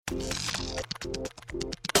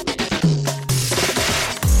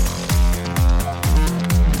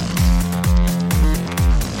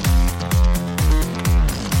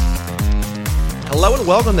Hello and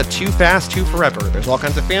welcome to Too Fast, Too Forever. There's all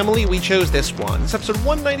kinds of family. We chose this one. It's episode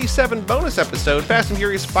 197, bonus episode, Fast and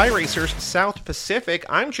Furious Spy Racers South Pacific.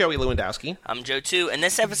 I'm Joey Lewandowski. I'm Joe too, and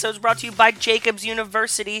this episode is brought to you by Jacobs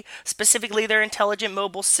University, specifically their Intelligent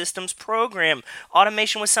Mobile Systems program.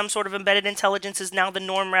 Automation with some sort of embedded intelligence is now the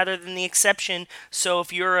norm rather than the exception, so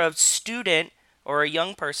if you're a student or a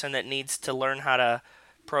young person that needs to learn how to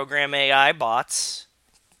program AI bots,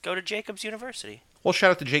 go to Jacobs University. Well,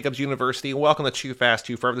 shout out to Jacobs University and welcome to Too Fast,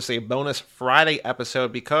 Too Forever. This is a bonus Friday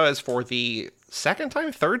episode because for the second time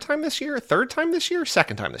this year, fifth time this year,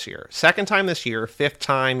 5th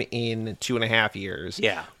time in 2.5 years.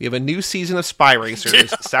 Yeah. We have a new season of Spy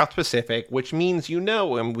Racers, South Pacific, which means,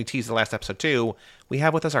 and we teased the last episode too, we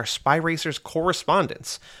have with us our Spy Racers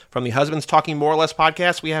correspondents. From the Husbands Talking More or Less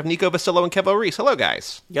podcast, we have Nico Vasillo and Kevo Reese. Hello,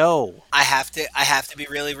 guys. Yo. I have to be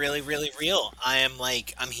really, really, really real. I'm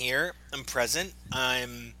here. I'm present.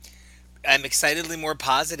 I'm excitedly more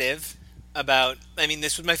positive about. I mean,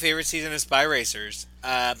 this was my favorite season of Spy Racers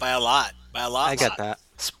by a lot. I get that.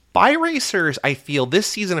 Spy Racers, I feel this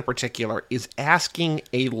season in particular, is asking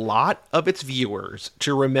a lot of its viewers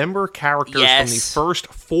to remember characters from the first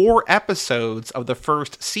 4 episodes of the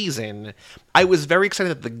first season. I was very excited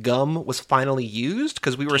that the gum was finally used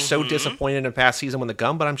because we were so disappointed in the past season when the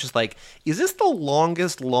gum, but I'm just like, is this the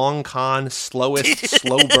longest long con, slowest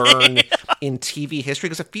slow burn in TV history?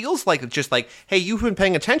 Because it feels like it's just like, hey, you've been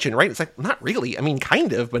paying attention, right? It's like, not really. I mean,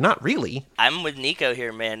 kind of, but not really. I'm with Nico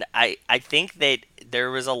here, man. I think that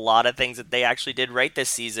there was a lot of things that they actually did right this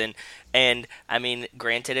season. And, I mean,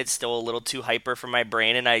 granted, it's still a little too hyper for my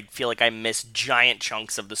brain, and I feel like I missed giant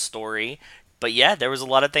chunks of the story. But yeah, there was a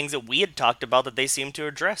lot of things that we had talked about that they seemed to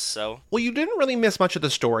address, so. Well, you didn't really miss much of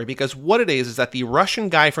the story, because what it is that the Russian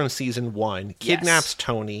guy from season 1 kidnaps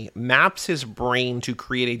Tony, maps his brain to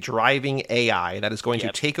create a driving AI that is going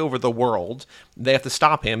to take over the world. They have to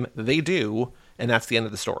stop him. They do. And that's the end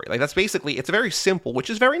of the story. Like, that's basically, it's very simple, which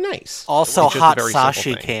is very nice. Also, Hot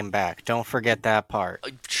Sashi came back. Don't forget that part.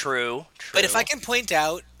 True. But if I can point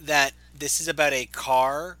out that this is about a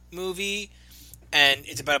car movie, and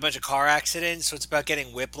it's about a bunch of car accidents, so it's about getting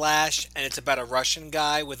whiplash, and it's about a Russian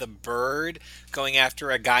guy with a bird going after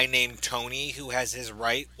a guy named Tony who has his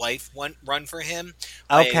life run for him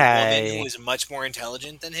by a woman who is much more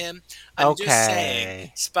intelligent than him. I'm just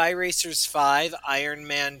saying, Spy Racers 5, Iron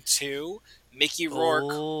Man 2, Mickey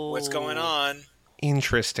Rourke, what's going on?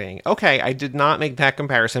 Interesting. Okay, I did not make that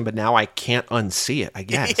comparison, but now I can't unsee it, I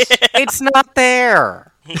guess. It's not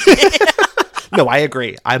there. No, I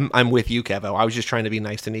agree. I'm with you, Kevo. I was just trying to be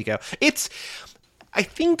nice to Nico. I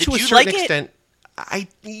think to a certain extent,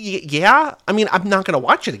 yeah. I mean, I'm not going to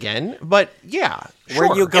watch it again, but yeah, sure.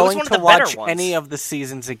 Were you going to watch any of the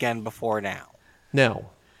seasons again before now? No,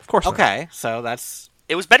 of course not. Okay, so that's...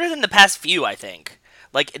 It was better than the past few, I think.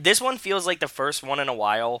 Like, this one feels like the first one in a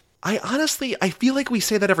while. I feel like we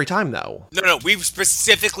say that every time, though. No, we've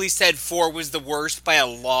specifically said 4 was the worst by a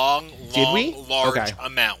large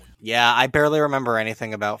amount. Yeah, I barely remember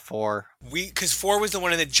anything about 4. Because 4 was the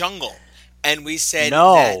one in the jungle, and we said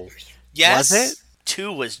no. Yes, was it?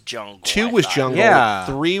 2 was jungle. 2 was jungle. Yeah.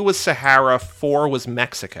 3 was Sahara. 4 was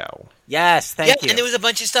Mexico. Yes, thank you. And there was a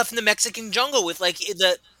bunch of stuff in the Mexican jungle with like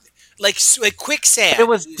quicksand. It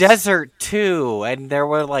was desert too, and there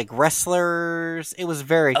were like wrestlers. It was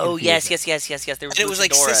very confusing. Oh yes. There was and it was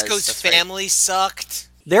like Cisco's family sucked.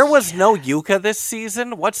 There was no Yuka this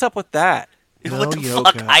season. What's up with that? What the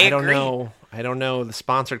fuck? I agree. I don't know. The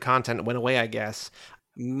sponsored content went away, I guess.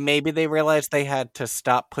 Maybe they realized they had to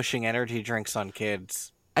stop pushing energy drinks on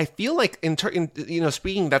kids. I feel like,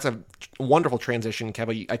 speaking, that's a wonderful transition,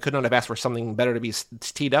 Kevin. I could not have asked for something better to be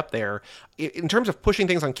teed up there. In terms of pushing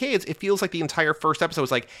things on kids, it feels like the entire first episode was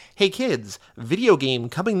like, hey kids, video game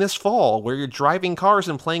coming this fall where you're driving cars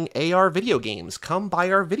and playing AR video games. Come buy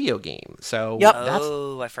our video game. So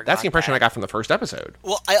I forgot that's the impression I got from the first episode.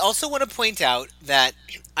 Well, I also want to point out that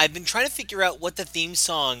I've been trying to figure out what the theme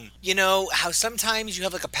song, how sometimes you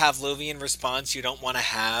have like a Pavlovian response you don't want to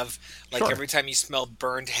have. Like every time you smell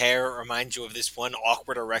burned hair, it reminds you of this one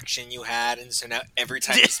awkward erection you had. And so now every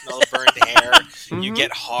time you smell burned hair, you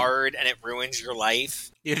get hard and it ruins your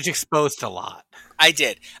life. You're exposed a lot. I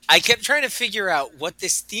did. I kept trying to figure out why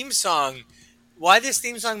this theme song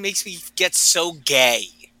makes me get so gay.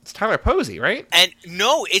 It's Tyler Posey, right? And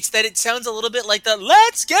no, it's that it sounds a little bit like the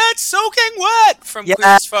 "Let's Get Soaking Wet" from Queer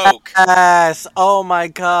as Folk. Yes. Oh my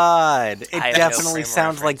God. It definitely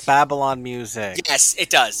sounds like Babylon music. Yes, it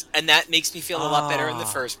does. And that makes me feel a lot better in the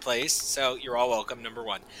first place. So you're all welcome, number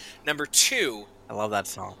one. Number two. I love that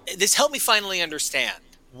song. This helped me finally understand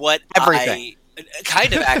what everything.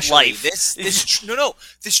 Kind of actually. This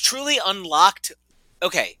truly unlocked.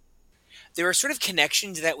 Okay. There are sort of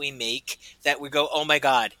connections that we make that we go, oh my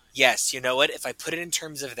God, yes, you know what? If I put it in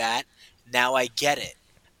terms of that, now I get it.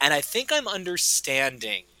 And I think I'm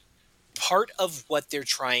understanding part of what they're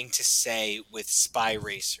trying to say with Spy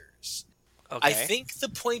Racers. Okay. I think the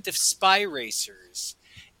point of Spy Racers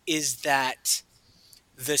is that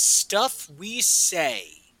the stuff we say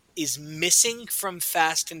is missing from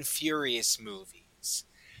Fast and Furious movies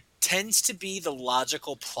tends to be the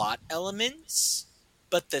logical plot elements.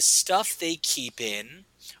 But the stuff they keep in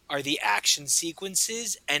are the action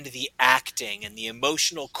sequences and the acting and the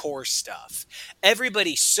emotional core stuff.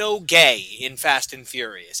 Everybody's so gay in Fast and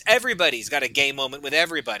Furious. Everybody's got a gay moment with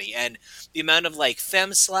everybody. And the amount of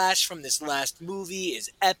femme slash from this last movie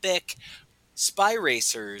is epic. Spy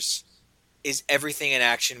Racers is everything an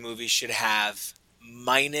action movie should have,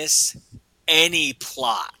 minus any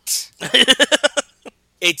plot.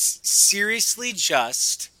 It's seriously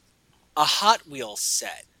just a Hot Wheels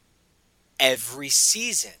set every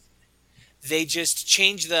season. They just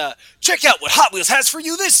change the check out what Hot Wheels has for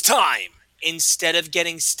you this time. Instead of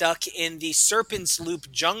getting stuck in the Serpent's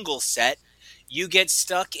Loop jungle set, you get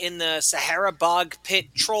stuck in the Sahara Bog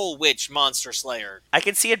Pit Troll Witch Monster Slayer. I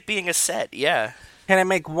can see it being a set, yeah. Can I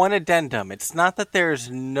make one addendum? It's not that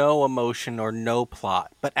there's no emotion or no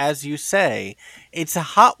plot, but as you say, it's a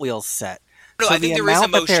Hot Wheels set. No, so I think there is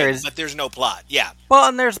emotion, but there's no plot. Yeah. Well,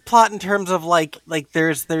 and there's plot in terms of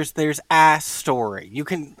there's a story. You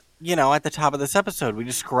can, at the top of this episode, we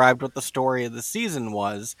described what the story of the season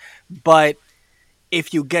was, but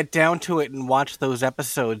if you get down to it and watch those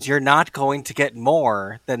episodes, you're not going to get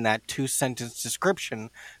more than that 2-sentence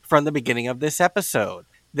description from the beginning of this episode.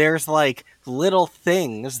 There's little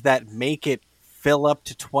things that make it fill up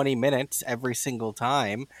to 20 minutes every single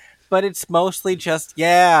time, but it's mostly just,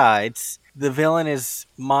 it's the villain is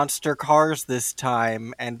monster cars this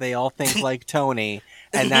time, and they all think like Tony,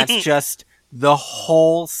 and that's just the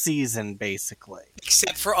whole season, basically.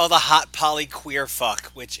 Except for all the hot poly queer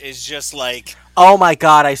fuck, which is just oh my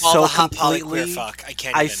God, I so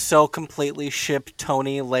completely ship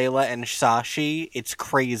Tony, Layla, and Sashi. It's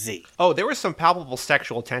crazy. Oh, there was some palpable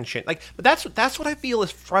sexual tension. But that's what I feel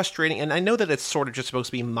is frustrating, and I know that it's sort of just supposed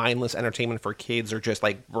to be mindless entertainment for kids or just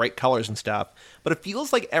bright colors and stuff, but it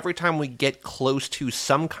feels like every time we get close to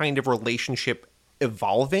some kind of relationship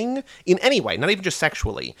evolving in any way, not even just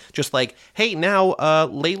sexually, just hey, now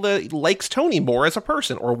Layla likes Tony more as a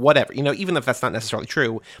person or whatever, even if that's not necessarily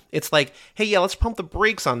true. It's hey, yeah, let's pump the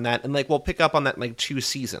brakes on that and we'll pick up on that in 2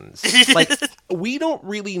 seasons. We don't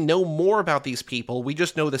really know more about these people. We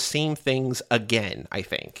just know the same things again, I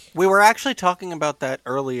think. We were actually talking about that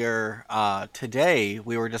earlier today.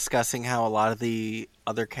 We were discussing how a lot of the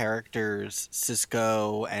other characters,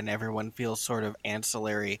 Cisco and everyone, feels sort of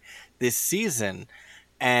ancillary this season,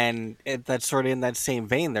 and that's sort of in that same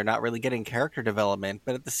vein. They're not really getting character development,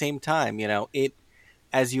 but at the same time, it,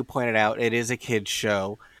 as you pointed out, it is a kids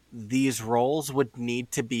show. These roles would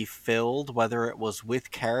need to be filled, whether it was with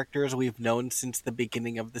characters we've known since the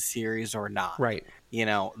beginning of the series or not. Right.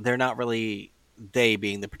 They're not really, they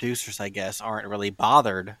being the producers, I guess, aren't really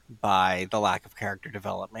bothered by the lack of character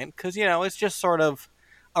development, because, it's just sort of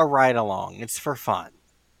a ride along. It's for fun,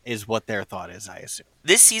 is what their thought is, I assume.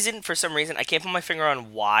 This season, for some reason, I can't put my finger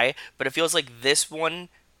on why, but it feels like this one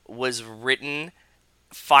was written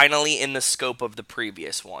finally in the scope of the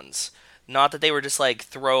previous ones. Not that they were just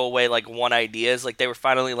throw away one ideas. They were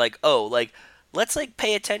finally let's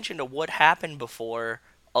pay attention to what happened before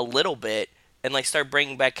a little bit and start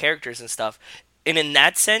bringing back characters and stuff. And in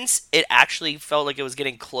that sense, it actually felt like it was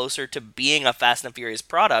getting closer to being a Fast and Furious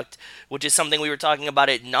product, which is something we were talking about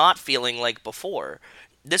it not feeling like before.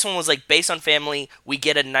 This one was based on family. We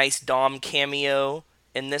get a nice Dom cameo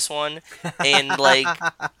in this one, and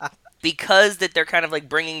because that they're kind of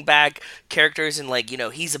bringing back characters and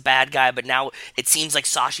he's a bad guy, but now it seems like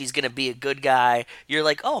Sashi's gonna be a good guy. You're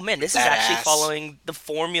oh man, this is actually following the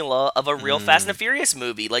formula of a real Fast and Furious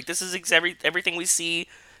movie. This is everything we see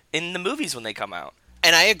in the movies when they come out.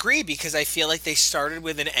 And I agree, because I feel like they started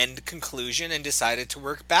with an end conclusion and decided to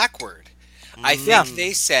work backward. I think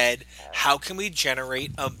they said, how can we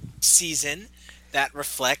generate a season that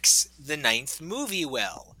reflects the 9th movie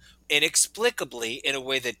well? Inexplicably, in a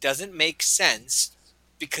way that doesn't make sense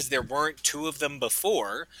because there weren't two of them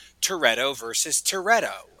before, Toretto versus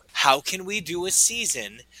Toretto. How can we do a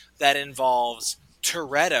season that involves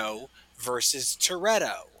Toretto versus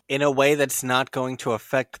Toretto? In a way that's not going to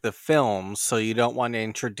affect the film, so you don't want to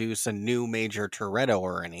introduce a new major Toretto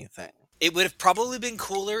or anything. It would have probably been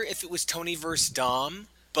cooler if it was Tony versus Dom,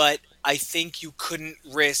 but I think you couldn't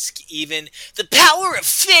risk even the power of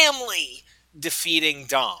family defeating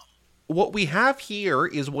Dom. What we have here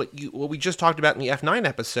is what we just talked about in the F9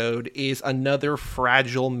 episode is another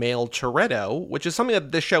fragile male Toretto, which is something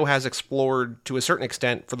that this show has explored to a certain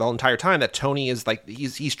extent for the entire time, that Tony is like,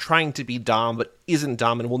 he's trying to be Dom, but isn't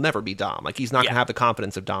Dom and will never be Dom. Like, he's not going to have the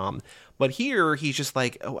confidence of Dom. But here, he's just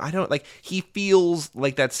like, oh, I don't, like, he feels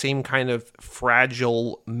like that same kind of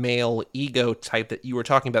fragile male ego type that you were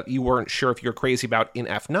talking about, you weren't sure if you're crazy about in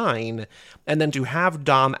F9. And then to have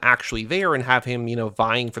Dom actually there and have him,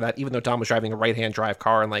 vying for that, even though Dom was driving a right-hand drive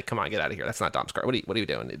car and like, come on, get out of here. That's not Dom's car. What are you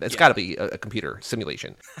doing? It's got to be a computer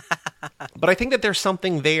simulation. But I think that there's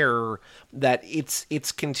something there that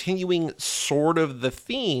it's continuing sort of the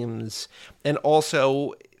themes, and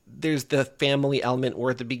also there's the family element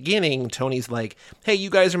where at the beginning Tony's like, hey, you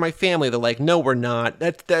guys are my family. They're like, no, we're not.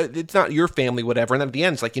 It's not your family, whatever. And then at the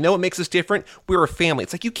end, it's like, what makes us different? We're a family.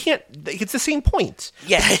 It's like, you can't, it's the same point.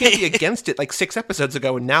 Yeah. You can't be against it like 6 episodes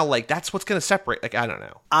ago, and now like that's what's going to separate. Like, I don't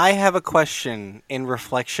know. I have a question in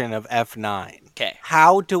reflection of F9. Okay.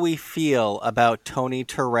 How do we feel about Tony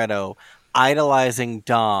Toretto idolizing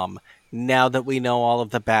Dom now that we know all of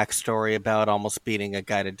the backstory about almost beating a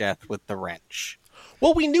guy to death with the wrench?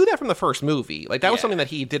 Well, we knew that from the first movie. Like, that was something that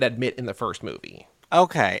he did admit in the first movie.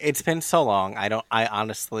 Okay, it's been so long. I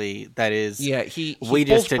honestly, that is... Yeah, he we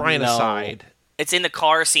pulls just didn't Brian know. aside. It's in the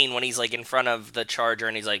car scene when he's like in front of the Charger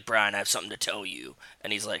and he's like, Brian, I have something to tell you.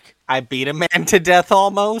 And he's like, I beat a man to death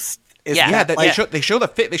almost? They show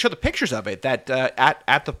the pictures of it, that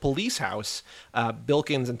at the police house,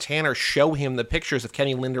 Bilkins and Tanner show him the pictures of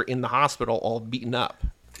Kenny Linder in the hospital all beaten up.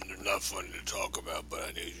 Not fun to talk about, but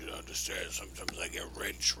I need you to understand sometimes I get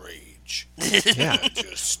wrench rage. Yeah. I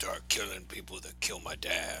just start killing people that kill my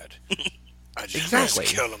dad. I just Exactly.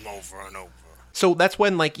 kill them over and over. So that's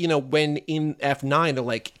when, like, when in F9 they're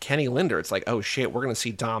like, Kenny Linder, it's like, oh shit, we're going to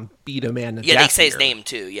see Dom beat a man to death. yeah, they say his here. name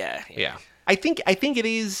too, yeah. Yeah. I think it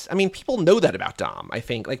is, I mean, people know that about Dom, I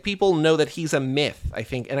think. Like, people know that he's a myth, I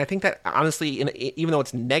think. And I think that, honestly, even though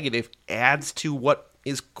it's negative, adds to what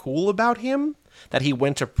is cool about him. That he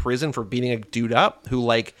went to prison for beating a dude up who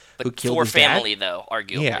killed for his family, dad. though,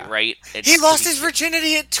 arguably, right? He lost his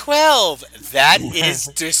virginity at 12. That is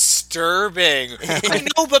disturbing. I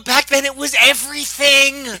know, but back then it was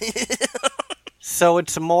everything. So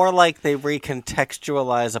it's more like they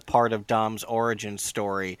recontextualize a part of Dom's origin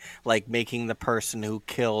story, like making the person who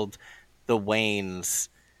killed the Waynes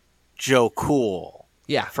Joe Cool.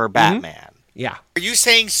 Yeah. For Batman. Mm-hmm. Yeah. Are you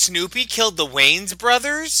saying Snoopy killed the Waynes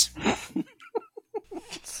brothers?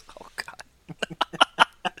 Oh, God.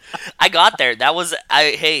 I got there. That was,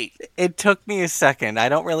 hey. It took me a second. I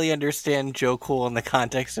don't really understand Joe Cool in the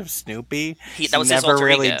context of Snoopy. That was his never alter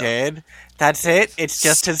really ego. Did. That's it? It's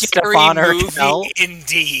just his Scary Stefan movie, Urkel?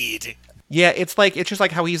 indeed. Yeah, it's just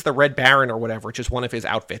like how he's the Red Baron or whatever. It's just one of his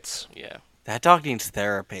outfits. Yeah. That dog needs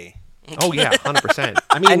therapy. Oh, yeah, 100%.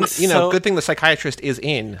 I mean, And good thing the psychiatrist is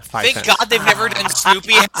in 5 Thank cents. God they've never done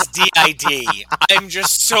Snoopy as DID. I'm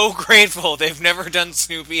just so grateful they've never done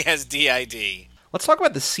Snoopy as DID. Let's talk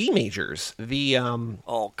about the C majors. The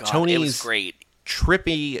Oh, God, Tony's it was great.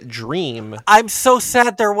 trippy dream. I'm so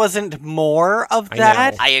sad there wasn't more of I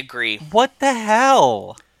that. know. I agree. What the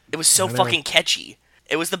hell? It was so fucking catchy.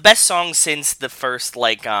 It was the best song since the first,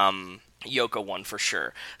 Yoko one for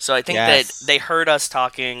sure. So I think that they heard us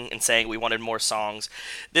talking and saying we wanted more songs.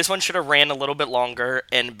 This one should have ran a little bit longer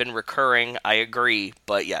and been recurring. I agree,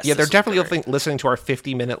 but yes. Yeah, they're definitely listening to our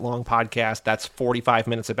 50-minute long podcast. That's 45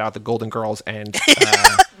 minutes about the Golden Girls and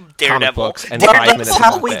comic Daredevil. books, and Well, 5 that's minutes how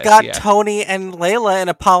about we this. got Yeah. Tony and Layla in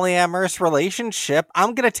a polyamorous relationship.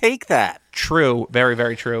 I'm going to take that. True, very,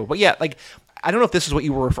 very true. But yeah, I don't know if this is what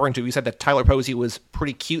you were referring to. You said that Tyler Posey was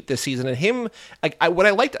pretty cute this season, and him, what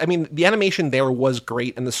I liked, I mean, the animation there was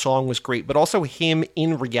great, and the song was great, but also him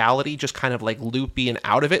in reality, just kind of loopy and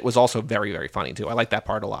out of it, was also very, very funny too. I like that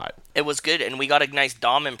part a lot. It was good, and we got a nice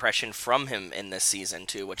Dom impression from him in this season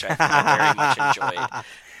too, which I very much enjoyed.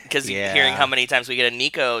 Because hearing how many times we get a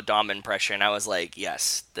Nico Dom impression, I was like,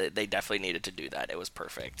 yes, they definitely needed to do that. It was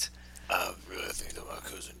perfect. I really think that my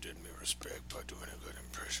cousin did me respect by doing a good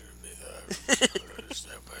impression of me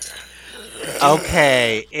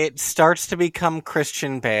Okay, it starts to become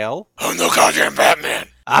Christian Bale. I'm no goddamn Batman.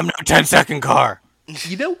 I'm no 10-second car.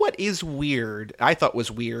 You know what is weird? I thought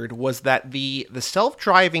was weird was that the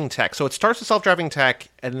self-driving tech. So it starts with self-driving tech,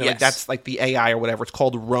 and like that's like the AI or whatever. It's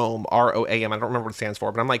called Roam, ROAM. I don't remember what it stands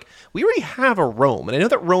for, but I'm like, we already have a Roam, and I know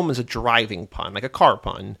that Roam is a driving pun, like a car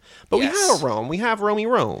pun. But we have a Roam. We have Roamy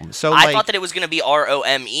Roam. So I thought that it was going to be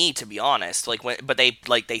ROME, to be honest. But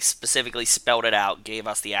they specifically spelled it out, gave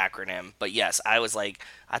us the acronym. But yes, I was like,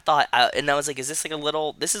 and I was like, is this like a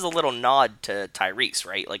little? This is a little nod to Tyrese,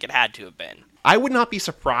 right? Like it had to have been. I would not be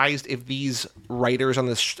surprised if these writers on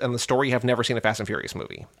the story have never seen a Fast and Furious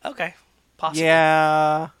movie. Okay, possibly.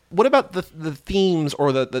 Yeah. What about the themes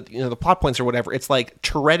or the plot points or whatever? It's like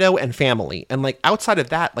Toretto and family, and like outside of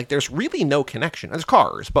that, like there's really no connection. There's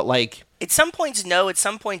cars, but like at some points no, at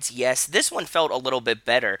some points yes. This one felt a little bit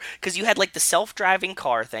better because you had like the self-driving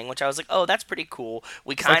car thing, which I was like, oh, that's pretty cool.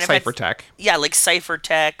 We kind of Cypher Tech, like Cypher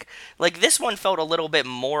Tech. Like this one felt a little bit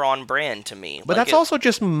more on brand to me. But that's also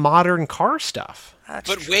just modern car stuff. But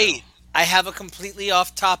true. Wait. I have a completely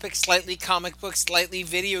off-topic, slightly comic book, slightly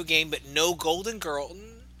video game, but no Golden Girl.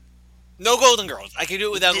 No Golden Girls. I can do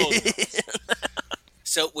it without Golden Girls.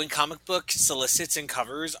 So when comic book solicits and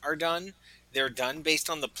covers are done, they're done based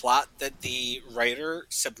on the plot that the writer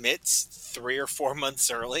submits 3 or 4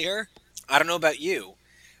 months earlier. I don't know about you,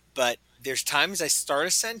 but there's times I start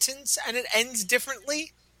a sentence and it ends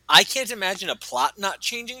differently. I can't imagine a plot not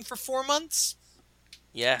changing for 4 months.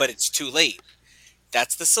 Yeah. But it's too late.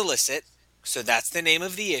 That's the solicit, so that's the name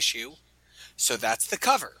of the issue, so that's the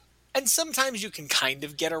cover. And sometimes you can kind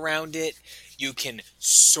of get around it. You can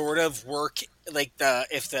sort of work like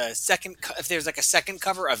if there's like a second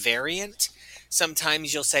cover, a variant.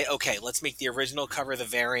 Sometimes you'll say, okay, let's make the original cover the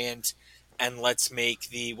variant, and let's make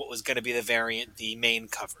what was going to be the variant the main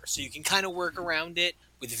cover. So you can kind of work around it.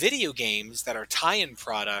 With video games that are tie-in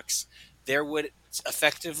products, they're what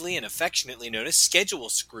effectively and affectionately known as schedule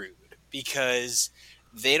screwed because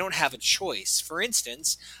they don't have a choice. For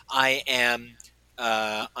instance, I am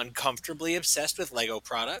uncomfortably obsessed with Lego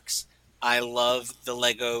products. I love the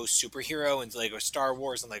Lego superhero and Lego Star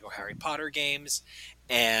Wars and Lego Harry Potter games,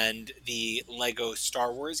 and the Lego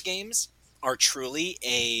Star Wars games are truly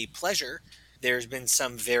a pleasure. There's been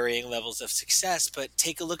some varying levels of success, but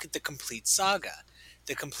take a look at the Complete Saga.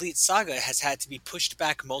 The Complete Saga has had to be pushed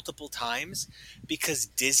back multiple times because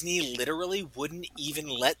Disney literally wouldn't even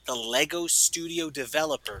let the Lego studio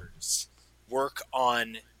developers work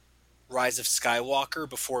on Rise of Skywalker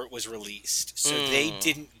before it was released. So they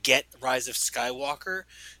didn't get Rise of Skywalker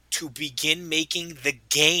to begin making the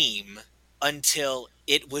game until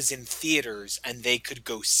it was in theaters and they could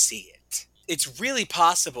go see it. It's really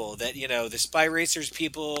possible that, the Spy Racers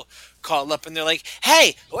people call up and they're like,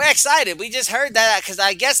 hey, we're excited. We just heard that because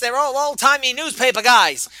I guess they're all old-timey newspaper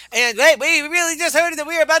guys. And hey, we really just heard that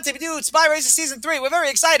we're about to do Spy Racers Season 3. We're very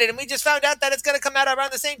excited. And we just found out that it's going to come out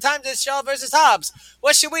around the same time as Shaw versus Hobbs.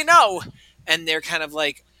 What should we know? And they're kind of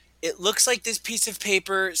like, it looks like this piece of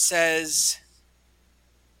paper says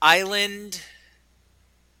Island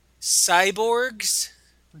Cyborgs,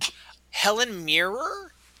 Helen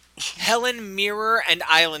Mirror and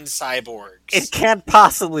Island Cyborgs. It can't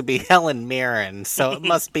possibly be Helen Mirren, so it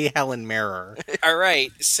must be Helen Mirror. All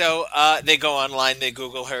right, so they go online, they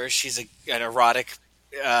Google her. She's an erotic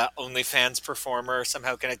OnlyFans performer,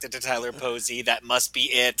 somehow connected to Tyler Posey. That must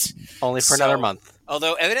be it. Only for another month.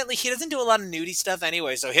 Although, evidently, he doesn't do a lot of nudie stuff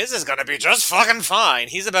anyway, so his is going to be just fucking fine.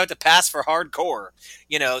 He's about to pass for hardcore.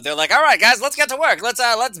 They're like, all right, guys, let's get to work. Let's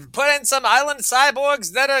put in some island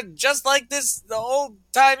cyborgs that are just like the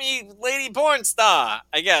old-timey lady porn star,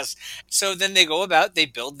 I guess. So then they go about, they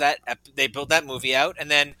build that movie out, and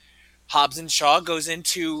then Hobbs and Shaw goes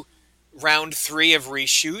into round 3 of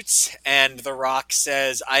reshoots, and The Rock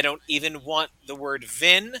says, I don't even want the word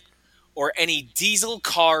Vin or any diesel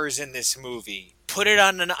cars in this movie. Put it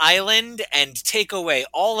on an island and take away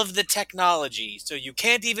all of the technology so you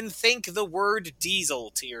can't even think the word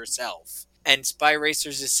diesel to yourself. And Spy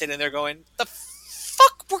Racers is sitting there going, the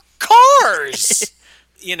fuck were cars?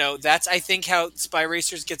 That's, I think, how Spy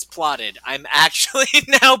Racers gets plotted. I'm actually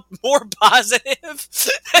now more positive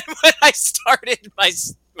than when I started my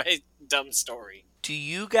dumb story. Do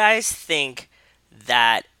you guys think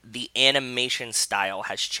that the animation style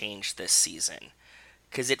has changed this season?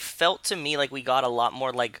 Because it felt to me like we got a lot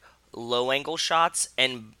more like low angle shots,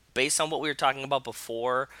 and based on what we were talking about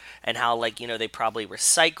before and how they probably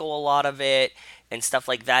recycle a lot of it and stuff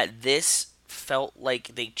like that, this felt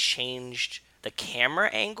like they changed the camera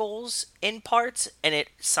angles in parts, and it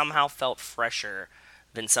somehow felt fresher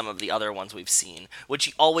than some of the other ones we've seen,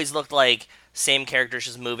 which always looked like same characters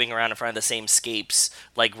just moving around in front of the same scapes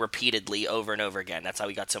repeatedly over and over again. That's how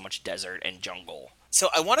we got so much desert and jungle. So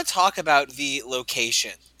I want to talk about the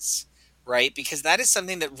locations, right? Because that is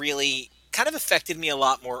something that really kind of affected me a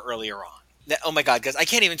lot more earlier on. That, oh my god, guys, I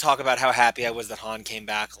can't even talk about how happy I was that Han came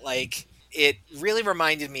back. Like, it really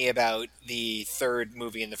reminded me about the third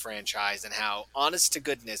movie in the franchise and how, honest to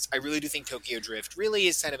goodness, I really do think Tokyo Drift really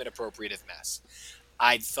is kind of an appropriative mess.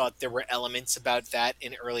 I thought there were elements about that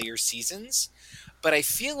in earlier seasons, but I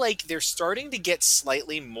feel like they're starting to get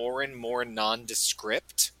slightly more and more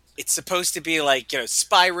nondescript. It's supposed to be like,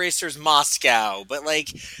 Spy Racers Moscow, but like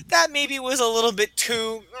that maybe was a little bit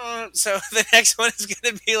too. So the next one is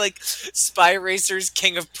going to be like Spy Racers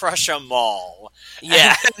King of Prussia Mall.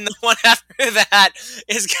 Yeah. And the one after that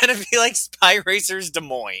is going to be like Spy Racers Des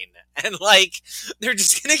Moines. And like, they're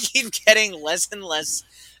just going to keep getting less and less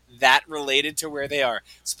that related to where they are.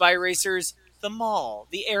 Spy Racers, the mall,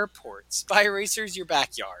 the airport. Spy Racers, your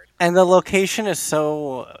backyard. And the location is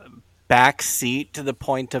so backseat to the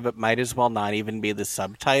point of it might as well not even be the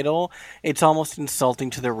subtitle. It's almost insulting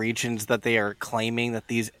to the regions that they are claiming that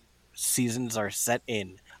these seasons are set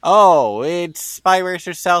in. Oh, it's Spy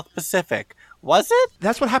Racer South Pacific. Was it?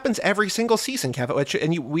 That's what happens every single season, Kevin.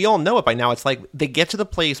 We all know it by now. It's like they get to the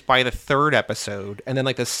place by the third episode, and then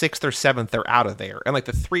like the sixth or seventh, they're out of there. And like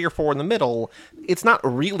the 3 or 4 in the middle, it's not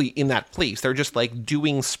really in that place. They're just like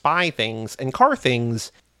doing spy things and car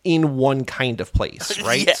things in one kind of place,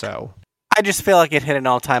 right? Yeah. So I just feel like it hit an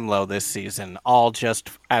all-time low this season, all just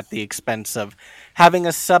at the expense of having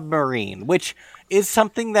a submarine, which is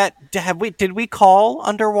something that did we call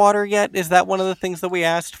underwater yet? Is that one of the things that we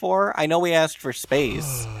asked for? I know we asked for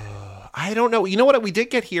space. I don't know. You know what we did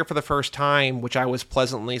get here for the first time, which I was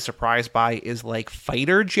pleasantly surprised by, is like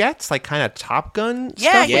fighter jets, like kind of Top Gun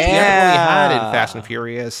stuff, which we haven't really had in Fast and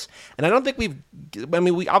Furious. And I don't think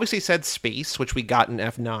we obviously said space, which we got in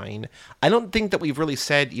F9. I don't think that we've really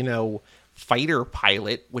said, fighter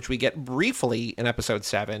pilot, which we get briefly in episode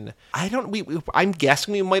 7. I'm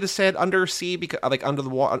guessing we might have said undersea, because like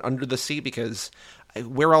under the sea, because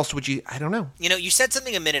where else would you? I don't know. You said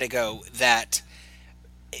something a minute ago that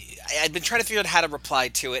I'd been trying to figure out how to reply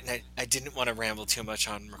to it, and I didn't want to ramble too much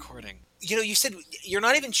on recording. You said you're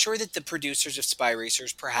not even sure that the producers of Spy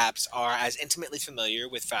Racers perhaps are as intimately familiar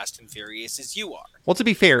with Fast and Furious as you are. Well, to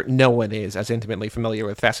be fair, no one is as intimately familiar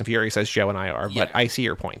with Fast and Furious as Joe and I are, but I see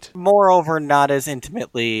your point. Moreover, not as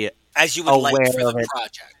intimately as you would like for the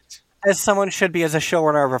project. As someone should be as a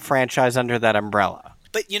showrunner of a franchise under that umbrella.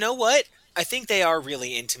 But you know what? I think they are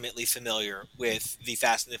really intimately familiar with the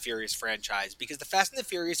Fast and the Furious franchise, because the Fast and the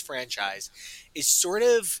Furious franchise is sort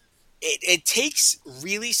of... It takes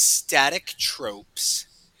really static tropes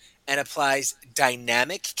and applies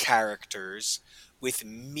dynamic characters with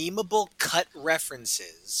memeable cut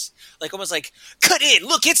references. Like, almost like, cut in,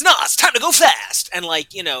 look, it's Nos, time to go fast! And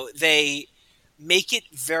they make it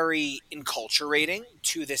very enculturating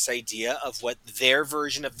to this idea of what their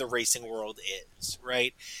version of the racing world is,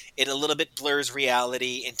 right? It a little bit blurs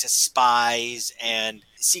reality into spies and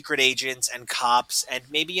secret agents and cops, and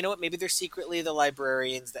maybe, maybe they're secretly the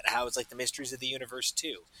librarians that house like the mysteries of the universe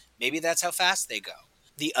too. Maybe that's how fast they go.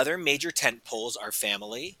 The other major tentpoles are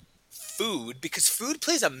family, food, because food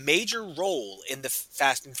plays a major role in the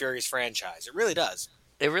Fast and Furious franchise. It really does.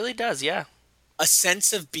 It really does, yeah. A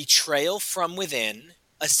sense of betrayal from within,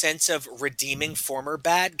 a sense of redeeming former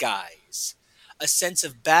bad guys, a sense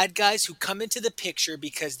of bad guys who come into the picture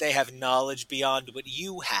because they have knowledge beyond what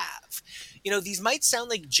you have. These might sound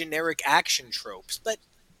like generic action tropes, but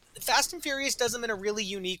Fast and Furious does them in a really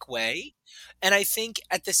unique way. And I think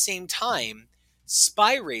at the same time,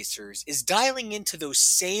 Spy Racers is dialing into those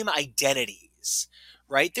same identities,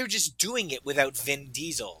 right? They're just doing it without Vin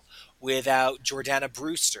Diesel, without Jordana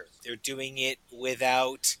Brewster. They're doing it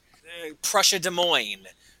without Prussia Des Moines,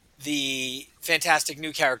 the fantastic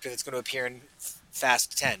new character that's going to appear in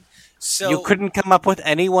Fast 10. So you couldn't come up with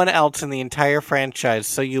anyone else in the entire franchise,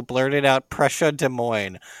 so you blurted out Prussia Des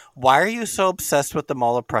Moines. Why are you so obsessed with the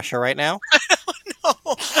Mall of Prussia right now? I don't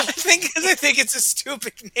know. I think it's a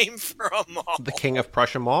stupid name for a mall. The King of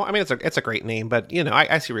Prussia Mall? I mean, it's a great name, but,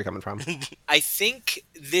 I see where you're coming from. I think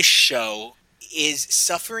this show is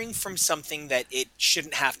suffering from something that it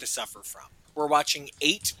shouldn't have to suffer from. We're watching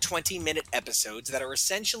 8 20-minute episodes that are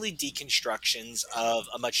essentially deconstructions of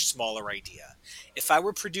a much smaller idea. If I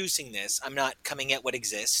were producing this, I'm not coming at what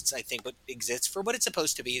exists. I think what exists for what it's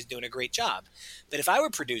supposed to be is doing a great job. But if I were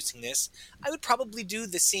producing this, I would probably do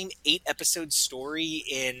the same 8-episode story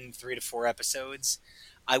in 3 to 4 episodes.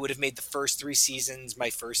 I would have made the first 3 seasons my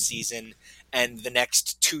first season, and the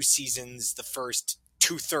next 2 seasons the first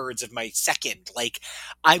 2/3 of my second. Like,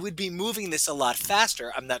 I would be moving this a lot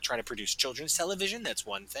faster. I'm not trying to produce children's television. That's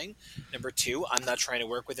one thing. Number two, I'm not trying to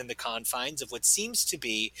work within the confines of what seems to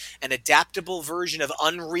be an adaptable version of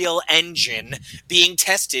Unreal Engine being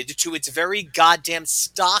tested to its very goddamn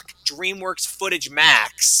stock DreamWorks footage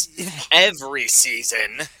max every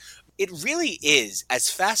season. It really is as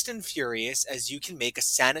fast and furious as you can make a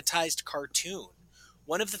sanitized cartoon.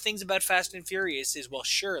 One of the things about Fast and Furious is, well,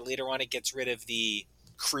 sure, later on it gets rid of the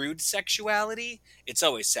crude sexuality. It's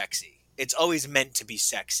always sexy. It's always meant to be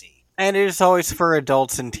sexy. And it is always for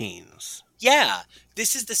adults and teens. Yeah,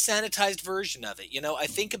 this is the sanitized version of it. You know, I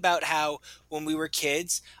think about how when we were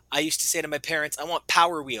kids, I used to say to my parents, I want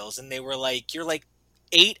Power Wheels. And they were like, you're like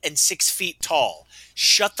 8 and 6 feet tall.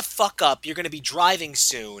 Shut the fuck up. You're going to be driving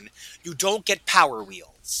soon. You don't get Power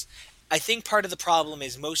Wheels. I think part of the problem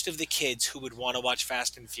is most of the kids who would want to watch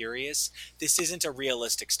Fast and Furious, this isn't a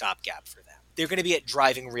realistic stopgap for them. They're going to be at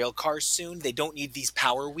driving real cars soon. They don't need these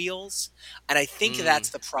Power Wheels. And I think that's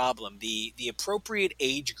the problem. The appropriate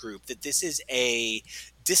age group, that this is a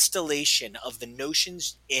distillation of the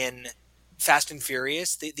notions in Fast and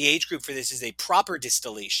Furious. The age group for this is a proper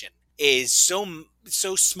distillation, is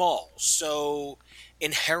so small, so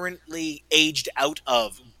inherently aged out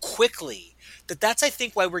of quickly, that's I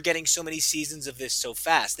think why we're getting so many seasons of this so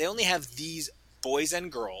fast. They only have these boys and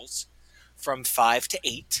girls from 5 to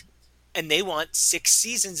 8, and they want 6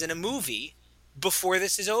 seasons in a movie before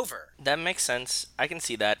this is over. That makes sense. I can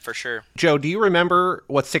see that for sure. Joe, do you remember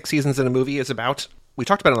what 6 seasons in a movie is about? We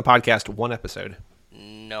talked about it on the podcast, one episode.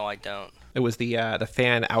 No, I don't. It was the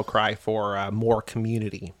fan outcry for more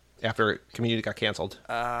Community after Community got canceled.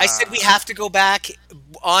 I said we have to go back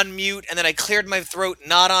on mute, and then I cleared my throat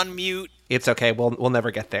not on mute. It's okay. We'll never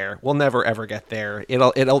get there. We'll never ever get there.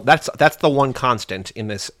 It'll that's the one constant in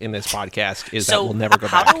this podcast is that we'll never go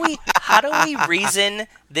back. How do we reason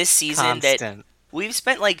this season Constant. that we've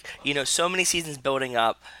spent so many seasons building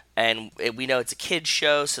up, and we know it's a kids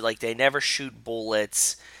show, so they never shoot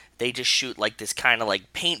bullets. They just shoot this kind of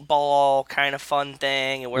paintball kind of fun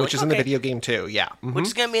thing, and which is in the video game too, yeah. Mm-hmm. Which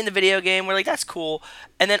is gonna be in the video game. We're like, that's cool.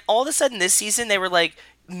 And then all of a sudden this season they were like,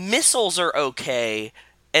 missiles are okay,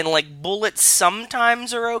 and bullets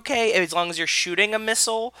sometimes are okay as long as you're shooting a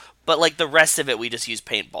missile, but the rest of it we just use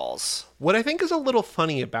paintballs. What I think is a little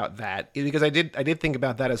funny about that is because I did think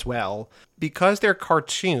about that as well. Because they're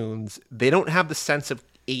cartoons, they don't have the sense of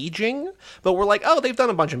aging, but we're like, oh, they've done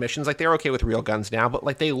a bunch of missions, they're okay with real guns now,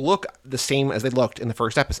 but they look the same as they looked in the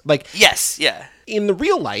first episode. Yes, yeah. In the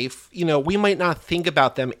real life, we might not think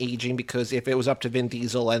about them aging, because if it was up to Vin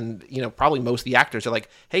Diesel and probably most of the actors are like,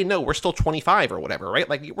 hey, no, we're still 25 or whatever, right?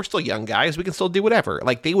 We're still young guys, we can still do whatever.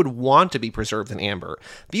 They would want to be preserved in amber.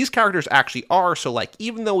 These characters actually are, so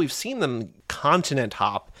even though we've seen them continent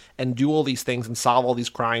hop and do all these things and solve all these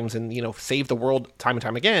crimes and save the world time and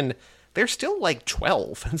time again, they're still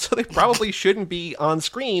 12, and so they probably shouldn't be on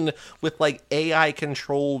screen with AI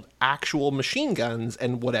controlled actual machine guns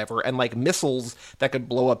and whatever, and missiles that could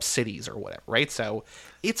blow up cities or whatever, right? So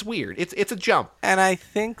it's weird. It's a jump. And I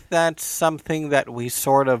think that's something that we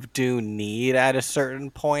sort of do need at a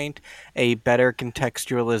certain point, a better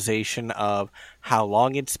contextualization of how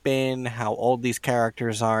long it's been, how old these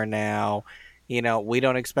characters are now. We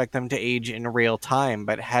don't expect them to age in real time,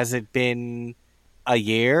 but has it been a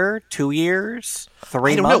year, 2 years,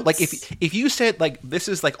 3 months? I don't know. If you said this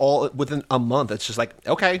is all within a month, it's just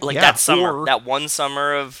okay, yeah. That summer, that one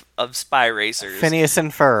summer of Spy Racers, Phineas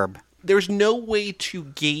and Ferb. There's no way to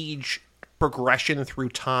gauge progression through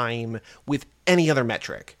time with any other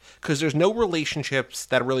metric, because there's no relationships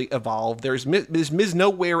that really evolve. There's Ms.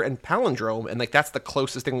 Nowhere and Palindrome, and that's the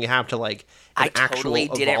closest thing we have to an I actual totally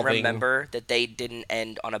didn't evolving... remember that they didn't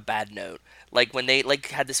end on a bad note. When they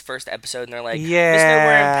had this first episode and they're like, yeah, Ms.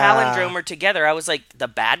 Nowhere and Palindrome are together, I was like, the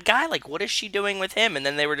bad guy? What is she doing with him? And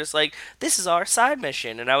then they were just like, this is our side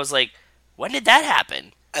mission. And I was like, when did that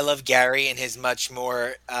happen? I love Gary and his much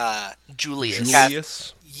more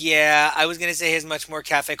Julius. Yeah, I was going to say his much more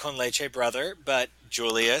cafe con leche brother, but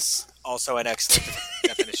Julius, also an excellent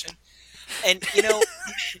definition. And,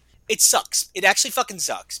 it sucks. It actually fucking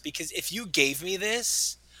sucks, because if you gave me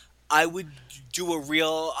this, I would do a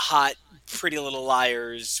real hot Pretty Little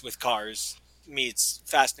Liars with cars meets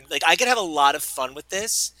Fast and... I could have a lot of fun with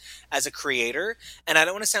this as a creator, and I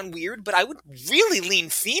don't want to sound weird, but I would really lean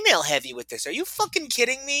female heavy with this. Are you fucking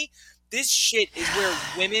kidding me? This shit is where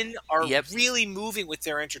women are really moving with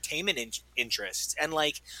their entertainment interests. And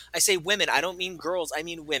I say women, I don't mean girls, I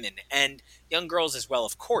mean women. And young girls as well,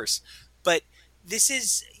 of course. But this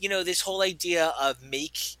is, this whole idea of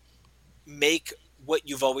make what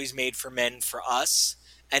you've always made for men for us.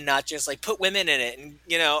 and not just like put women in it and,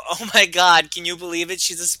 you know, oh my God, can you believe it?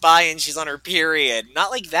 She's a spy and she's on her period.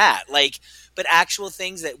 Not like that. Like, but actual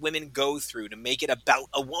things that women go through to make it about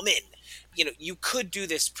a woman. You know, you could do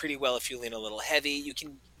this pretty well if you lean a little heavy.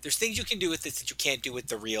 There's things you can do with this that you can't do with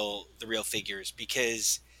the real figures,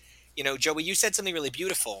 because, you know, Joey, you said something really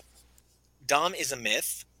beautiful. Dom is a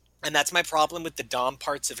myth, and that's my problem with the Dom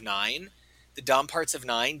parts of 9. The Dom parts of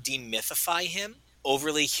 9 demythify him,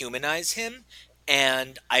 overly humanize him,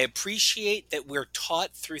 and I appreciate that we're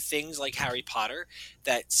taught through things like Harry Potter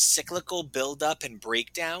that cyclical build-up and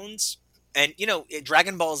breakdowns, and, you know,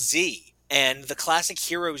 Dragon Ball Z, and the classic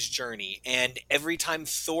hero's journey, and every time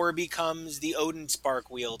Thor becomes the Odin Spark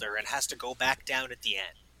wielder and has to go back down at the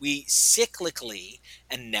end. We cyclically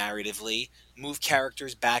and narratively move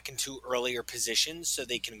characters back into earlier positions so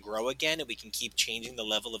they can grow again, and we can keep changing the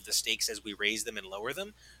level of the stakes as we raise them and lower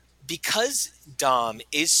them. Because Dom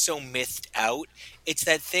is so mythed out, it's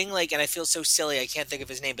that thing like, and I feel so silly, I can't think of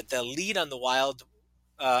his name, but the lead on the Wild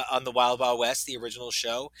Wild West, the original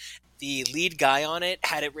show, the lead guy on it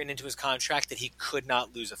had it written into his contract that he could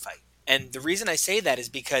not lose a fight. And the reason I say that is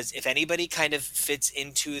because if anybody kind of fits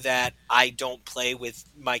into that I don't play with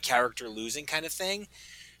my character losing kind of thing,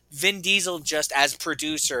 Vin Diesel, just as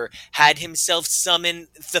producer, had himself summon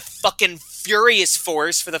the fucking Furious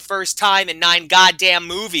Force for the first time in 9 goddamn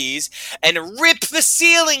movies and rip the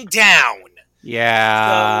ceiling down.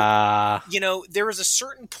 Yeah. So, you know, there was a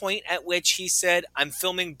certain point at which he said, I'm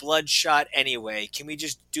filming Bloodshot anyway. Can we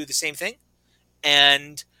just do the same thing?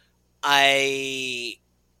 And I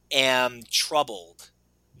am troubled,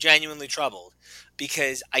 genuinely troubled,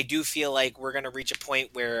 because I do feel like we're going to reach a point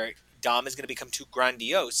where Dom is going to become too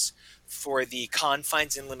grandiose for the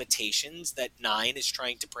confines and limitations that 9 is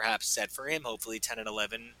trying to perhaps set for him. Hopefully 10 and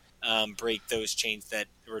 11 break those chains that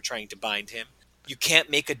were trying to bind him. You can't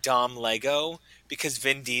make a Dom Lego because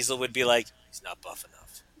Vin Diesel would be like, he's not buff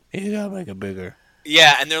enough. You gotta make it bigger.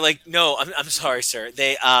 Yeah, and they're like, no, I'm sorry, sir.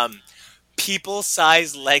 They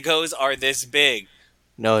people-sized Legos are this big.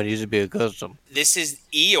 No, it needs to be a custom. This is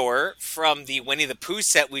Eeyore from the Winnie the Pooh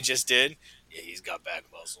set we just did. Yeah, he's got back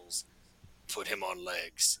muscles. Put him on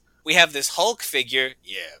legs. We have this Hulk figure.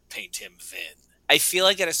 Yeah, paint him Vin. I feel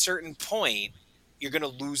like at a certain point, you're going to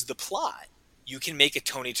lose the plot. You can make a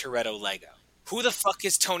Tony Toretto Lego. Who the fuck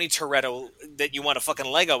is Tony Toretto that you want a fucking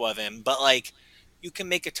Lego of him? But, like, you can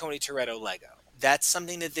make a Tony Toretto Lego. That's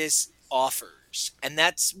something that this offers. And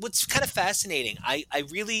that's what's kind of fascinating. I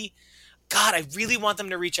really want them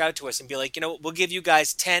to reach out to us and be like, you know, we'll give you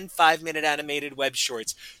guys 10 5-minute animated web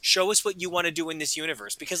shorts. Show us what you want to do in this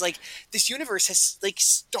universe. Because, like, this universe has, like,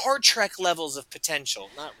 Star Trek levels of potential.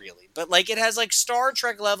 Not really. But, like, it has, like, Star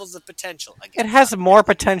Trek levels of potential. It has more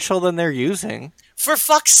potential than they're using. For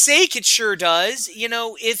fuck's sake, it sure does. You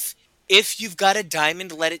know, if you've got a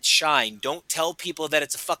diamond, let it shine. Don't tell people that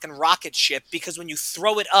it's a fucking rocket ship, because when you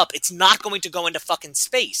throw it up, it's not going to go into fucking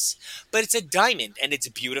space. But it's a diamond, and it's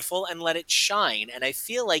beautiful, and let it shine. And I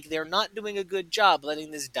feel like they're not doing a good job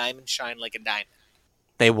letting this diamond shine like a diamond.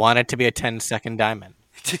 They want it to be a 10-second diamond.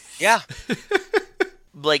 Yeah.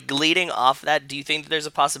 Like, leading off that, do you think that there's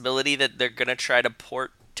a possibility that they're going to try to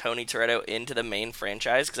port Tony Toretto into the main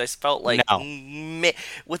franchise? Because I felt like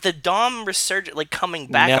with the Dom resurgence, like, coming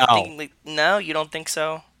back, No. I'm thinking, like, no, you don't think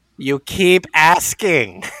so? You keep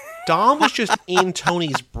asking. Dom was just in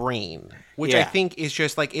Tony's brain, which I Yeah. think is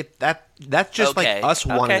just like that's just Okay. like us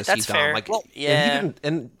wanting to see that's Dom. fair. Like, Well, and he yeah.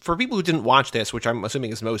 and for people who didn't watch this, which I'm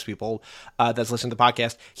assuming is most people that's listening to the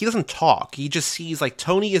podcast, he doesn't talk. He just sees, like,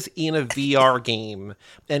 Tony is in a VR game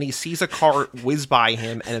and he sees a car whiz by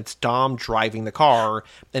him and it's Dom driving the car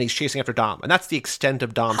and he's chasing after Dom, and that's the extent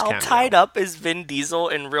of Dom's How cameo. tied up is Vin Diesel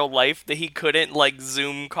in real life that he couldn't, like,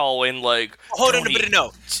 Zoom call in, like, Hold on, Tony, but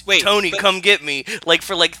no. Wait, Tony, but come get me, like,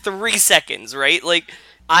 for like 3 seconds, right? Like,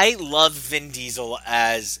 I love Vin Diesel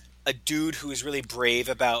as a dude who is really brave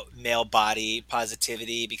about male body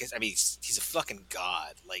positivity, because, I mean, he's a fucking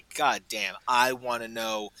god. Like, goddamn, I want to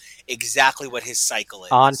know exactly what his cycle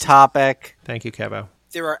is. On topic. Thank you, Kevo.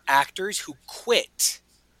 There are actors who quit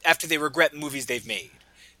after they regret movies they've made.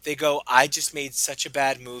 They go, I just made such a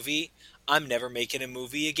bad movie, I'm never making a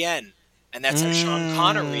movie again. And that's how Sean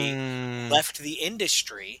Connery left the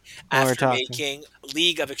industry after making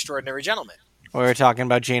League of Extraordinary Gentlemen. We were talking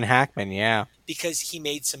about Gene Hackman, yeah. Because he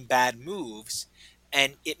made some bad moves,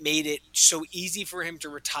 and it made it so easy for him to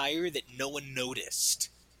retire that no one noticed.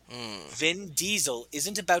 Vin Diesel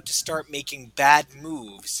isn't about to start making bad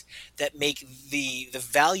moves that make the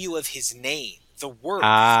value of his name, the worth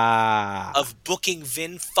of booking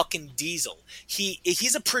Vin fucking Diesel.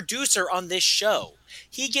 He's a producer on this show.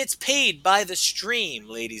 He gets paid by the stream,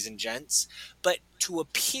 ladies and gents, but to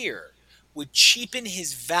appear would cheapen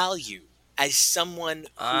his value as someone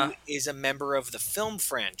who is a member of the film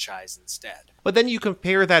franchise instead. But then you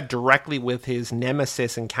compare that directly with his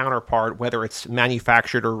nemesis and counterpart, whether it's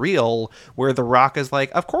manufactured or real, where The Rock is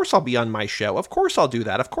like, of course I'll be on my show. Of course I'll do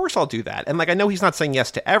that. Of course I'll do that. And like, I know he's not saying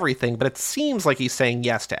yes to everything, but it seems like he's saying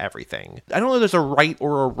yes to everything. I don't know if there's a right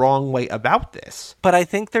or a wrong way about this. But I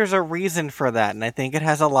think there's a reason for that. And I think it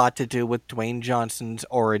has a lot to do with Dwayne Johnson's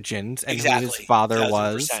origins and who his father 1000%.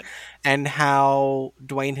 Was. And how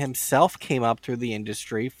Dwayne himself came up through the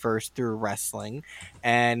industry, first through wrestling,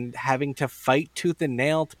 and having to fight tooth and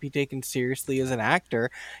nail to be taken seriously as an actor.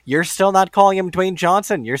 You're still not calling him Dwayne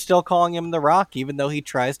Johnson. You're still calling him The Rock, even though he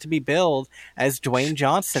tries to be billed as Dwayne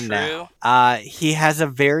Johnson now. He has a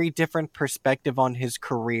very different perspective on his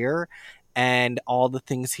career and all the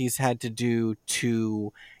things he's had to do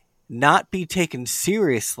to not be taken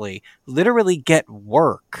seriously, literally get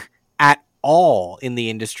work at all in the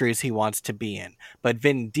industries he wants to be in. But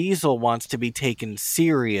Vin Diesel wants to be taken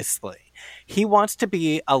seriously. He wants to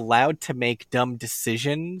be allowed to make dumb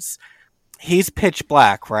decisions. He's Pitch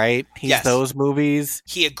Black, right? He's those movies.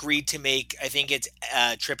 He agreed to make, I think it's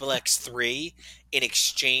XXX3 in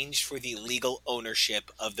exchange for the legal ownership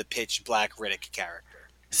of the Pitch Black Riddick character.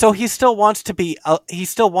 So he still wants to be. He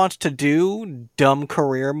still wants to do dumb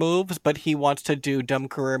career moves, but he wants to do dumb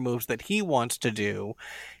career moves that he wants to do.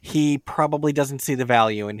 He probably doesn't see the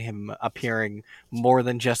value in him appearing more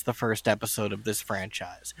than just the first episode of this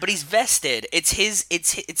franchise. But he's vested. It's his.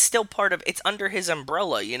 It's still part of. It's under his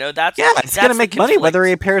umbrella. You know. That's it's gonna make money whether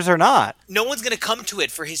he appears or not. No one's gonna come to it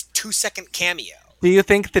for his 2-second cameo. Do you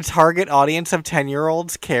think the target audience of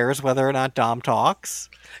 10-year-olds cares whether or not Dom talks?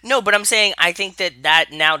 No, but I'm saying I think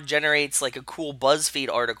that now generates like a cool BuzzFeed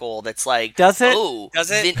article that's like, does it? Oh,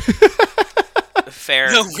 does it?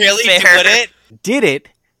 Fair. No, really? Fair. Did it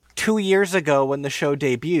 2 years ago when the show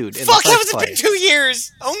debuted? Fuck, it's been 2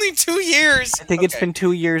 years. Only 2 years. I think it's been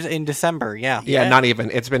 2 years in December. Yeah. Yeah, not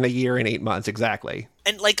even. It's been 1 year and 8 months exactly.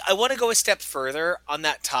 And like, I want to go a step further on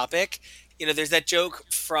that topic. You know, there's that joke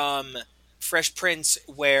from Fresh Prince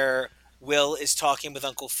where Will is talking with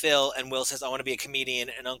Uncle Phil, and Will says, I want to be a comedian,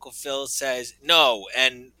 and Uncle Phil says, no,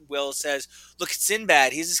 and Will says, look at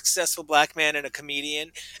Sinbad, he's a successful black man and a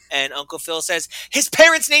comedian, and Uncle Phil says, his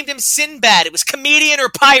parents named him Sinbad, it was comedian or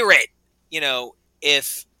pirate. You know,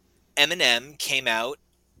 if Eminem came out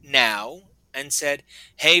now and said,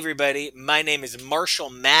 hey everybody, my name is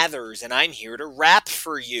Marshall Mathers, and I'm here to rap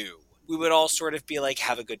for you, we would all sort of be like,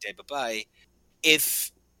 have a good day, bye-bye.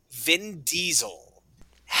 If Vin Diesel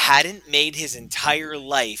hadn't made his entire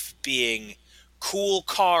life being cool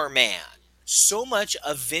car man, so much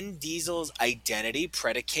of Vin Diesel's identity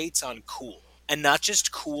predicates on cool. And not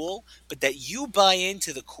just cool, but that you buy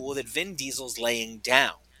into the cool that Vin Diesel's laying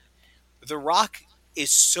down. The Rock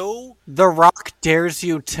is so... The Rock dares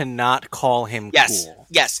you to not call him cool.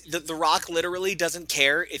 Yes, the Rock literally doesn't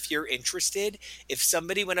care if you're interested. If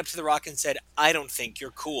somebody went up to The Rock and said, I don't think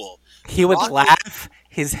you're cool, he would laugh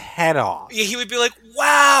his head off. Yeah, he would be like,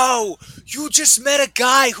 wow, you just met a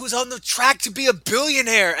guy who's on the track to be a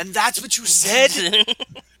billionaire, and that's what you said?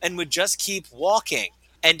 And would just keep walking.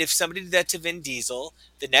 And if somebody did that to Vin Diesel,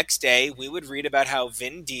 the next day we would read about how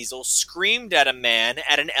Vin Diesel screamed at a man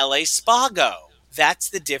at an LA spa go. That's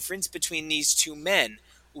the difference between these two men,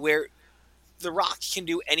 where The Rock can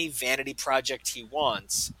do any vanity project he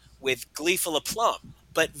wants with gleeful aplomb.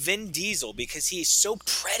 But Vin Diesel, because he's so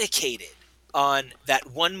predicated on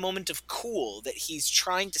that one moment of cool that he's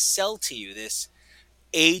trying to sell to you, this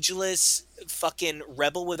ageless fucking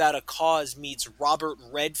rebel without a cause meets Robert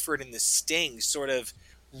Redford in The Sting, sort of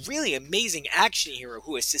really amazing action hero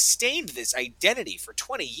who has sustained this identity for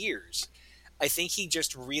 20 years. I think he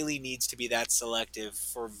just really needs to be that selective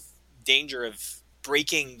for danger of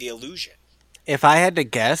breaking the illusion. If I had to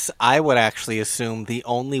guess, I would actually assume the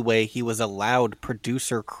only way he was allowed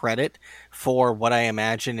producer credit for what I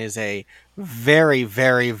imagine is a very,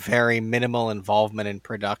 very, very minimal involvement in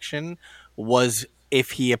production was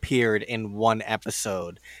if he appeared in one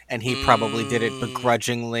episode. And he probably did it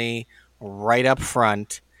begrudgingly right up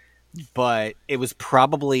front. But it was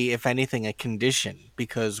probably, if anything, a condition,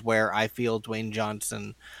 because where I feel Dwayne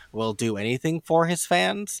Johnson will do anything for his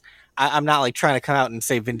fans, I'm not like trying to come out and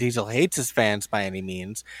say Vin Diesel hates his fans by any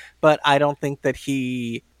means, but I don't think that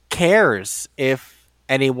he cares if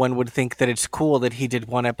anyone would think that it's cool that he did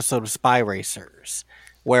one episode of Spy Racers.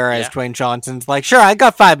 Whereas Dwayne Johnson's like, sure, I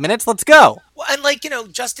got 5 minutes, let's go. Well, and like, you know,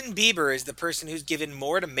 Justin Bieber is the person who's given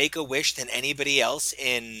more to Make-A-Wish than anybody else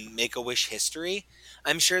in Make-A-Wish history.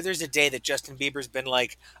 I'm sure there's a day that Justin Bieber's been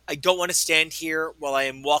like, I don't want to stand here while I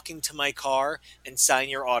am walking to my car and sign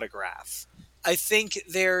your autograph. I think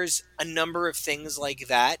there's a number of things like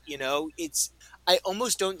that. I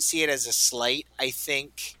almost don't see it as a slight. I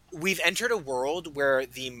think we've entered a world where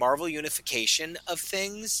the Marvel unification of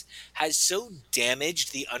things has so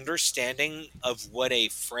damaged the understanding of what a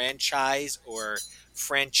franchise or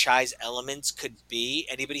franchise elements could be.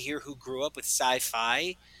 Anybody here who grew up with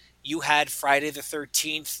sci-fi, you had Friday the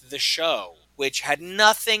 13th, the show, which had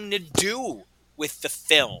nothing to do with the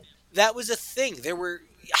film. That was a thing. There were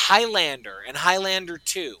Highlander and Highlander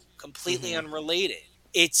 2, completely unrelated.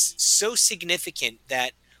 It's so significant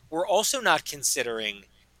that we're also not considering,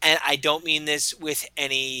 and I don't mean this with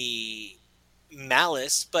any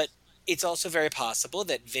malice, but it's also very possible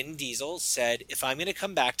that Vin Diesel said, if I'm going to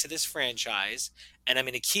come back to this franchise and I'm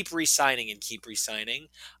going to keep re-signing and keep re-signing,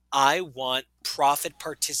 I want profit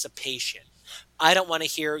participation. I don't want to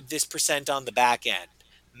hear this percent on the back end.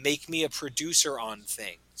 Make me a producer on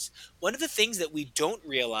things. One of the things that we don't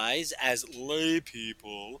realize as lay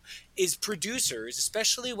people is producers,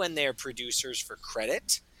 especially when they're producers for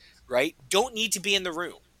credit, right, don't need to be in the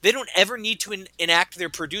room. They don't ever need to enact their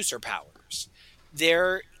producer powers.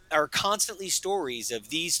 There are constantly stories of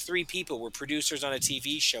these three people were producers on a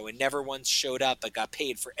TV show and never once showed up but got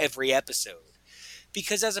paid for every episode.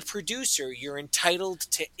 Because as a producer, you're entitled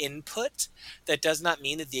to input. That does not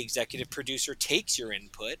mean that the executive producer takes your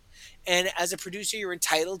input. And as a producer, you're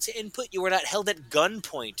entitled to input. You are not held at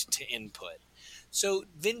gunpoint to input. So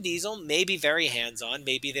Vin Diesel may be very hands-on,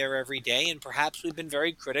 may be there every day, and perhaps we've been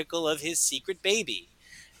very critical of his secret baby.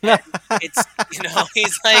 And it's,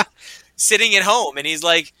 he's like sitting at home and he's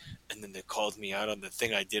like, and then they called me out on the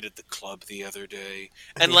thing I did at the club the other day.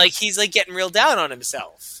 And like, he's like getting real down on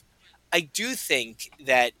himself. I do think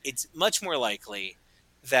that it's much more likely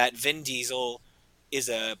that Vin Diesel is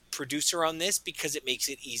a producer on this because it makes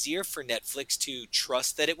it easier for Netflix to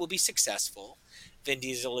trust that it will be successful. Vin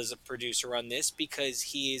Diesel is a producer on this because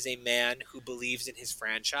he is a man who believes in his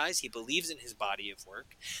franchise, he believes in his body of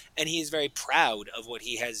work, and he is very proud of what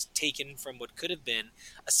he has taken from what could have been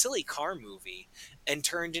a silly car movie and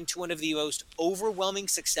turned into one of the most overwhelming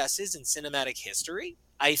successes in cinematic history.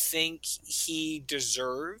 I think he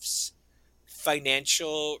deserves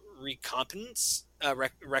financial recompense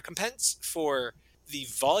for the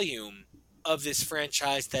volume of this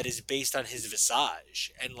franchise that is based on his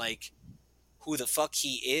visage and like who the fuck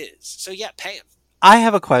he is. So yeah, pay him. I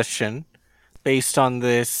have a question based on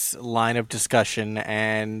this line of discussion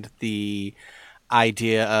and the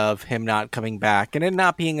idea of him not coming back and it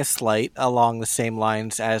not being a slight along the same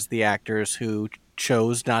lines as the actors who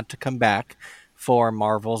chose not to come back for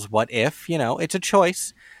Marvel's What If. It's a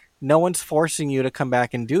choice. No one's forcing you to come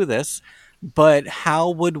back and do this, but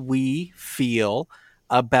how would we feel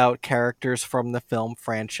about characters from the film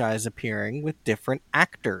franchise appearing with different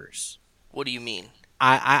actors? What do you mean?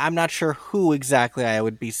 I'm not sure who exactly I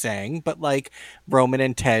would be saying, but like Roman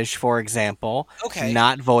and Tej, for example,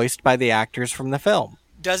 not voiced by the actors from the film.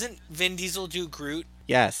 Doesn't Vin Diesel do Groot?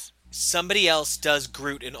 Yes. Somebody else does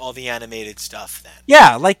Groot in all the animated stuff then.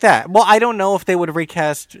 Yeah, like that. Well, I don't know if they would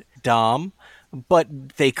recast Dom,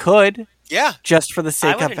 but they could. Yeah. Just for the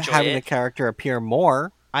sake of having the character appear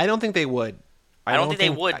more. I don't think they would. I don't think they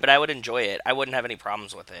would, but I would enjoy it. I wouldn't have any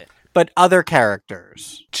problems with it. But other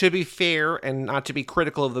characters. To be fair, and not to be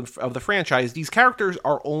critical of the franchise, these characters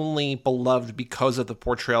are only beloved because of the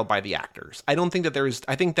portrayal by the actors. I don't think that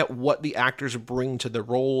I think that what the actors bring to the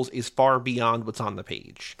roles is far beyond what's on the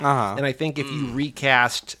page. And I think if you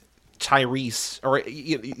recast Tyrese or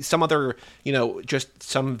some other, just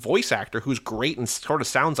some voice actor who's great and sort of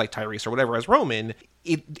sounds like Tyrese or whatever as Roman,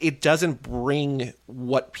 it doesn't bring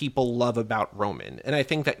what people love about Roman. And I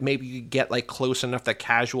think that maybe you get like close enough that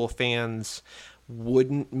casual fans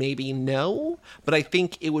wouldn't maybe know, but I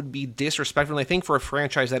think it would be disrespectful. And I think for a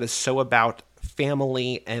franchise that is so about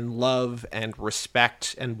family and love and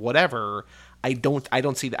respect and whatever, I don't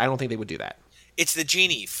think they would do that. It's the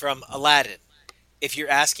genie from Aladdin. If you're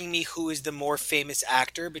asking me who is the more famous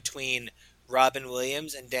actor between Robin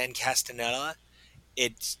Williams and Dan Castellaneta,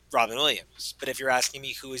 it's Robin Williams. But if you're asking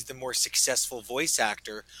me who is the more successful voice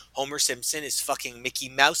actor, Homer Simpson is fucking Mickey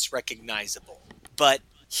Mouse recognizable. But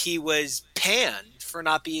he was panned for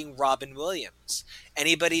not being Robin Williams.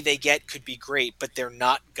 Anybody they get could be great, but they're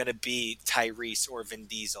not going to be Tyrese or Vin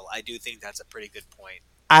Diesel. I do think that's a pretty good point.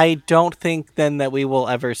 I don't think then that we will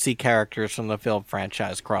ever see characters from the film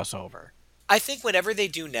franchise cross over. I think whatever they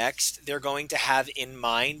do next, they're going to have in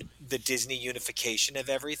mind the Disney unification of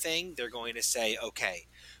everything. They're going to say, okay,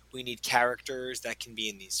 We need characters that can be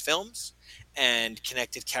in these films and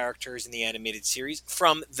connected characters in the animated series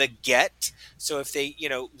from the get. So if they,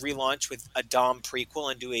 relaunch with a Dom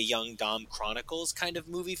prequel and do a Young Dom Chronicles kind of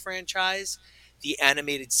movie franchise, the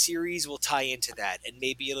animated series will tie into that. And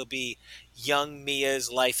maybe it'll be young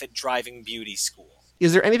Mia's life at driving beauty school.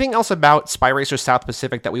 Is there anything else about Spy Racer South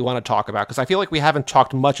Pacific that we want to talk about? Because I feel like we haven't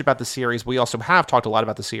talked much about the series. We also have talked a lot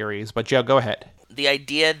about the series. But Joe, go ahead. The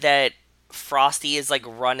idea that Frosty is like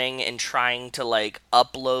running and trying to like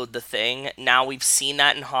upload the thing. Now we've seen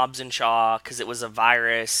that in Hobbs and Shaw because it was a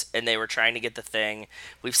virus and they were trying to get the thing.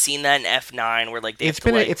 We've seen that in F9 where like they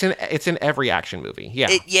it's in every action movie. Yeah.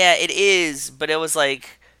 It is, but it was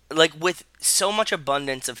like with so much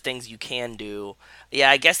abundance of things you can do. Yeah,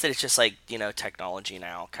 I guess that it's just like, technology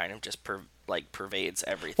now kind of just pervades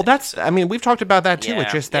everything. Well, we've talked about that too.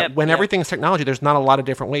 It's just that when everything's technology, there's not a lot of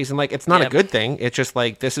different ways. And like, it's not a good thing. It's just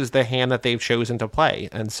like, this is the hand that they've chosen to play.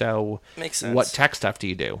 And so makes sense. What tech stuff do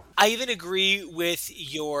you do? I even agree with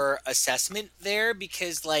your assessment there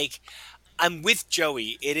because like, I'm with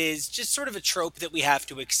Joey. It is just sort of a trope that we have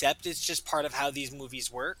to accept. It's just part of how these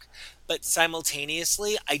movies work. But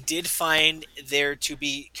simultaneously, I did find there to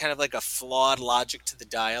be kind of like a flawed logic to the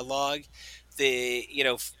dialogue.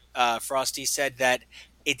 Frosty said that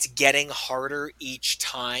it's getting harder each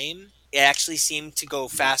time. It actually seemed to go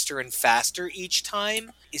faster and faster each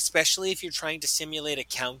time, especially if you're trying to simulate a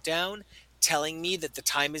countdown, telling me that the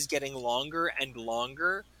time is getting longer and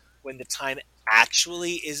longer when the time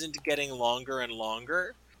actually isn't getting longer and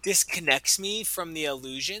longer disconnects me from the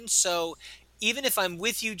illusion. So even if I'm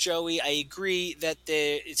with you, Joey, I agree that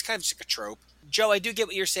it's kind of just like a trope. Joe, I do get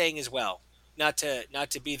what you're saying as well. Not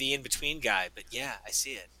to be the in-between guy, but yeah, I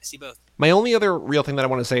see it. I see both. My only other real thing that I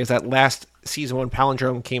want to say is that last season when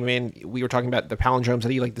Palindrome came in, we were talking about the palindromes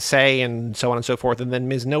that he liked to say and so on and so forth. And then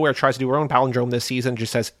Ms. Nowhere tries to do her own palindrome this season,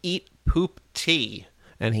 just says, eat poop tea.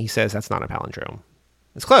 And he says that's not a palindrome.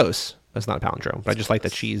 It's close. That's not a palindrome, but I just like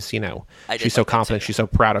that she's, she's so confident, she's so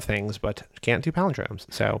proud of things, but can't do palindromes.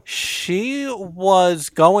 So she was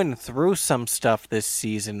going through some stuff this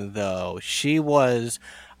season, though. She was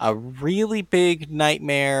a really big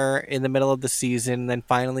nightmare in the middle of the season, then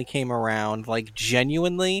finally came around. Like,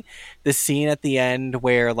 genuinely, the scene at the end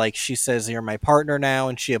where, like, she says, "You're my partner now,"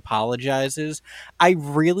 and she apologizes. I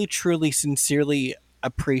really, truly, sincerely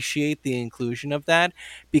appreciate the inclusion of that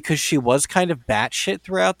because she was kind of batshit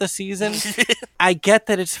throughout the season. I get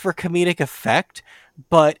that it's for comedic effect,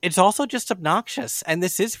 but it's also just obnoxious. And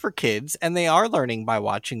this is for kids, and they are learning by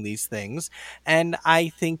watching these things. And I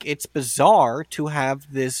think it's bizarre to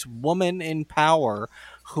have this woman in power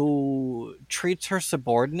who treats her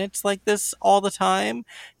subordinates like this all the time.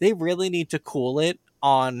 They really need to cool it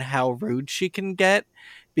on how rude she can get,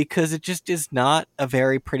 because it just is not a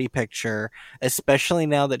very pretty picture, especially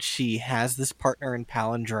now that she has this partner in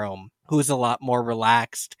Palindrome who's a lot more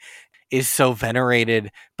relaxed, is so venerated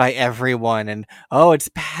by everyone, and it's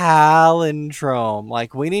Palindrome.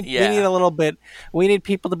 Like, we need a little bit, we need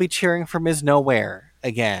people to be cheering for Ms. Nowhere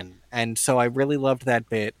again. And so I really loved that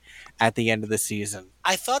bit at the end of the season.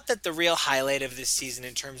 I thought that the real highlight of this season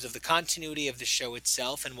in terms of the continuity of the show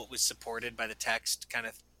itself and what was supported by the text kind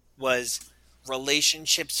of was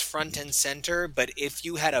relationships front and center, but if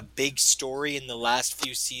you had a big story in the last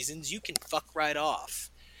few seasons, you can fuck right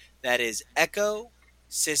off. That is Echo,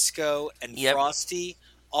 Cisco, and Frosty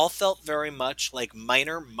all felt very much like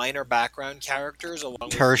minor background characters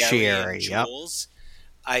along tertiary, with Gary and Jules.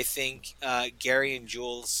 I think Gary and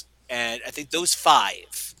Jules, and I think those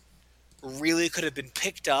five really could have been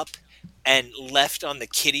picked up and left on the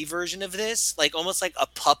kiddie version of this, like almost like a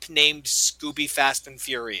pup named Scooby Fast and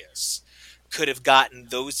Furious could have gotten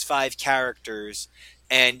those five characters,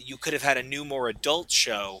 and you could have had a new, more adult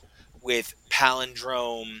show with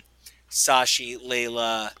Palindrome, Sashi,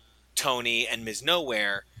 Layla, Tony, and Ms.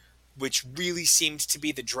 Nowhere, which really seemed to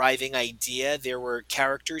be the driving idea. There were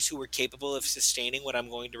characters who were capable of sustaining what I'm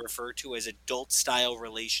going to refer to as adult-style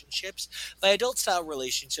relationships. By adult-style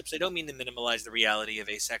relationships, I don't mean to minimalize the reality of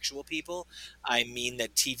asexual people. I mean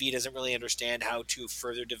that TV doesn't really understand how to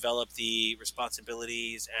further develop the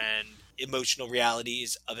responsibilities and emotional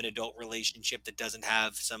realities of an adult relationship that doesn't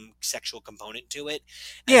have some sexual component to it.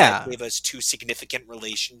 And that gave us two significant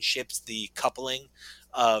relationships, the coupling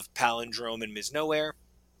of Palindrome and Ms. Nowhere,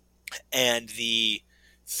 and the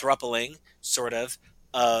thrupling, sort of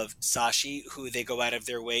Sashi, who they go out of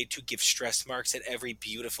their way to give stress marks at every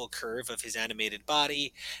beautiful curve of his animated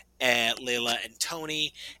body, and Layla and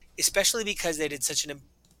Tony, especially because they did such an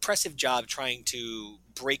impressive job trying to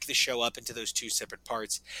break the show up into those two separate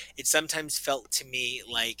parts. It sometimes felt to me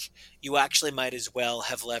like you actually might as well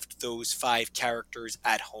have left those 5 characters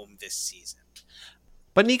at home this season.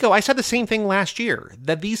 But Nico, I said the same thing last year,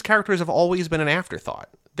 that these characters have always been an afterthought.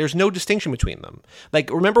 There's no distinction between them. Like,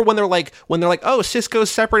 remember when they're like, oh, Cisco's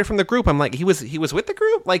separated from the group? I'm like, he was with the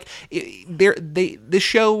group. Like, this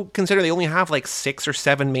show, considering they only have like 6 or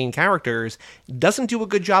 7 main characters, doesn't do a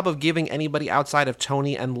good job of giving anybody outside of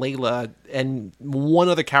Tony and Layla and one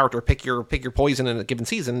other character, pick your poison in a given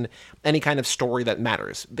season, any kind of story that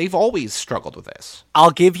matters. They've always struggled with this.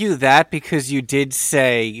 I'll give you that because you did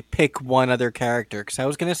say pick one other character. Because I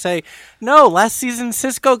was going to say, no, last season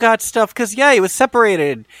Cisco got stuff because, yeah, he was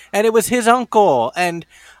separated. And it was his uncle. And,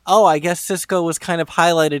 I guess Cisco was kind of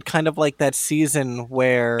highlighted, kind of like that season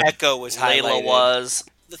where Echo was highlighted. Layla was.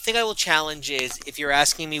 The thing I will challenge is, if you're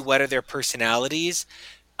asking me what are their personalities,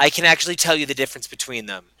 I can actually tell you the difference between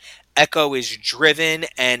them. Echo is driven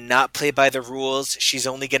and not play by the rules. She's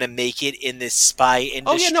only going to make it in this spy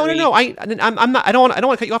industry. Oh yeah, no. I'm not. I don't want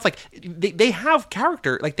to cut you off. Like they have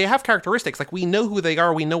character. Like they have characteristics. Like we know who they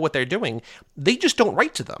are. We know what they're doing. They just don't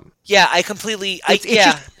write to them. Yeah, I completely.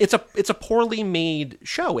 It's a poorly made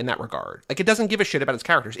show in that regard. Like it doesn't give a shit about its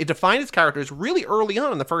characters. It defined its characters really early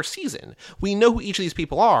on in the first season. We know who each of these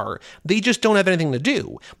people are. They just don't have anything to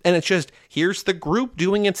do. And it's just here's the group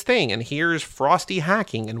doing its thing, and here's Frosty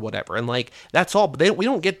hacking and whatever. And like that's all. But we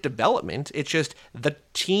don't get development. It's just the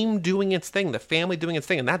team doing its thing, the family doing its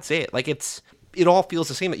thing, and that's it. Like it all feels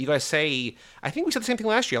the same that you guys say. I think we said the same thing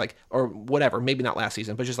last year, like or whatever. Maybe not last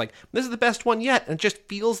season, but just like this is the best one yet. And it just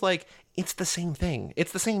feels like it's the same thing.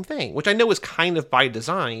 It's the same thing, which I know is kind of by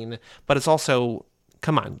design, but it's also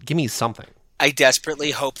come on, give me something. I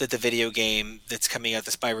desperately hope that the video game that's coming out,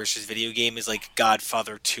 the Spy vs. Video game, is like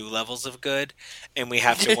Godfather 2 levels of good, and we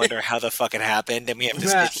have to wonder how the fuck it happened, and we have to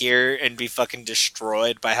sit here and be fucking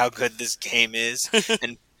destroyed by how good this game is,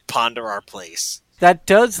 and ponder our place. That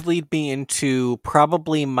does lead me into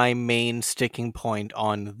probably my main sticking point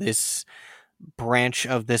on this branch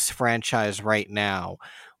of this franchise right now.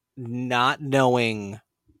 Not knowing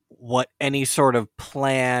what any sort of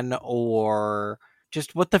plan or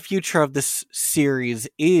just what the future of this series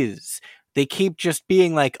is. They keep just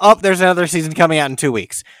being like, oh, there's another season coming out in 2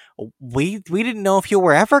 weeks. We didn't know if you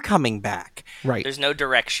were ever coming back. Right. There's no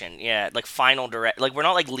direction. Yeah, like final direct. Like we're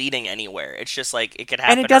not like leading anywhere. It's just like it could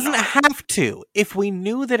happen. And it doesn't have to. If we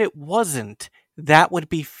knew that it wasn't, that would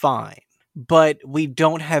be fine. But we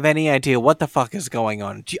don't have any idea what the fuck is going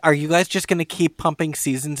on. Are you guys just going to keep pumping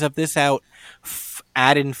seasons of this out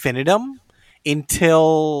ad infinitum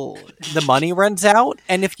until the money runs out?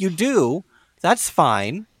 And if you do, that's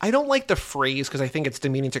fine. I don't like the phrase because I think it's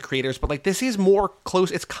demeaning to creators, but like this is more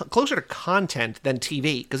close. It's closer to content than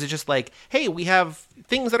TV because it's just like, hey, we have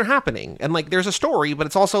things that are happening and like there's a story, but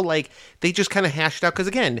it's also like they just kind of hashed out because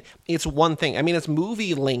again, it's one thing. I mean, it's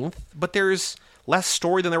movie length, but there's less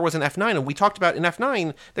story than there was in F9, and we talked about in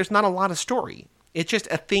F9, there's not a lot of story. It's just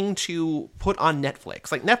a thing to put on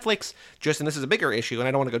Netflix. Like Netflix just, and this is a bigger issue, and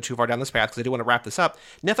I don't want to go too far down this path because I do want to wrap this up.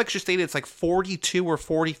 Netflix just stated it's like 42 or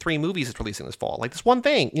 43 movies it's releasing this fall. Like this one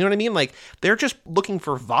thing, you know what I mean? Like they're just looking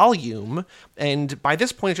for volume, and by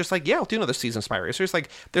this point it's just like, yeah, I'll do another season of Spy Racers. Like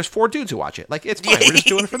there's 4 dudes who watch it. Like it's fine, we're just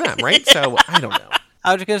doing it for them, right? So I don't know.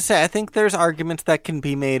 I was going to say, I think there's arguments that can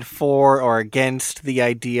be made for or against the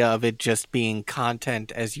idea of it just being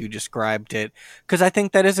content as you described it, because I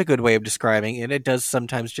think that is a good way of describing it. It does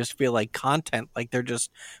sometimes just feel like content, like they're just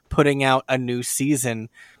putting out a new season.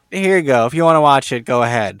 Here you go. If you want to watch it, go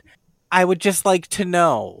ahead. I would just like to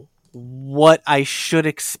know what I should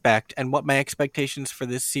expect and what my expectations for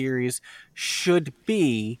this series should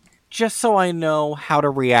be, just so I know how to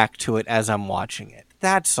react to it as I'm watching it.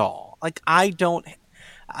 That's all. Like, I don't...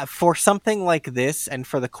 for something like this, and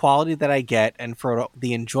for the quality that I get, and for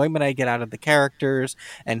the enjoyment I get out of the characters,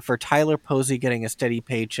 and for Tyler Posey getting a steady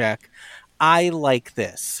paycheck, I like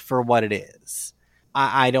this for what it is.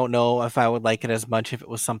 I don't know if I would like it as much if it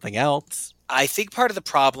was something else. I think part of the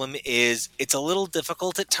problem is it's a little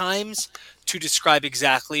difficult at times to describe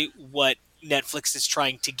exactly what Netflix is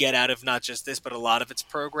trying to get out of not just this, but a lot of its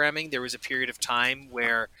programming. There was a period of time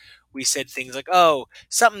where we said things like, oh,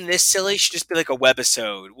 something this silly should just be like a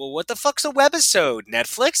webisode. Well, what the fuck's a webisode?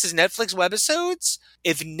 Netflix? Is Netflix webisodes?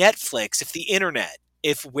 If the internet,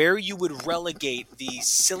 if where you would relegate the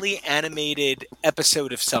silly animated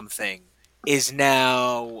episode of something is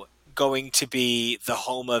now going to be the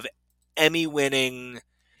home of Emmy-winning,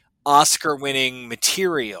 Oscar-winning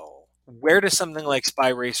material, where does something like Spy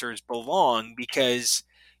Racers belong? Because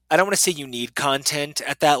I don't want to say you need content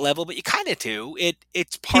at that level, but you kind of do.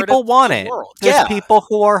 It's part people of want the it. world. There's people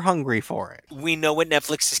who are hungry for it. We know what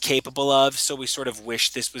Netflix is capable of, so we sort of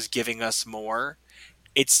wish this was giving us more.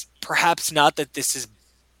 It's perhaps not that this is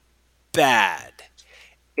bad.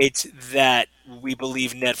 It's that we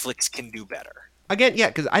believe Netflix can do better. Again, yeah,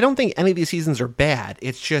 because I don't think any of these seasons are bad.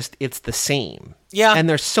 It's just, it's the same. Yeah. And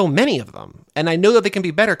there's so many of them. And I know that they can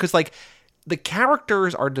be better because, like, the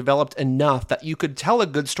characters are developed enough that you could tell a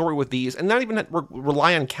good story with these and not even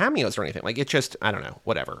rely on cameos or anything. Like, it's just, I don't know,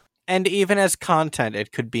 whatever. And even as content,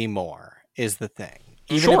 it could be more, is the thing.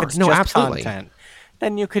 Even sure. if it's just absolutely. content,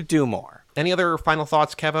 then you could do more. Any other final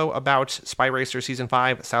thoughts, Kevo, about Spy Racer Season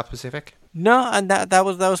 5, South Pacific? No, and that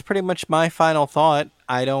was pretty much my final thought.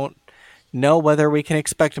 I don't know whether we can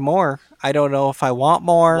expect more. I don't know if I want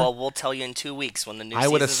more. Well, we'll tell you in 2 weeks when the new season's I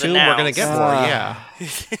would assume announced. we're going to get more, yeah.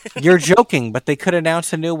 You're joking, but they could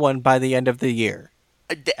announce a new one by the end of the year.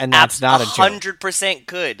 And that's not a joke. 100%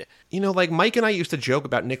 could. You know, like, Mike and I used to joke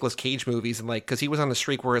about Nicolas Cage movies, and, like, because he was on the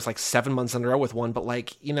streak where it's, like, 7 months in a row with one, but,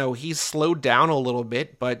 like, you know, he's slowed down a little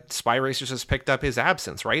bit, but Spy Racers has picked up his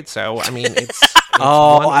absence, right? So, I mean, it's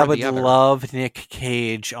I would love Nick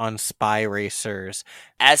Cage on Spy Racers.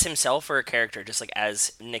 As himself or a character, just like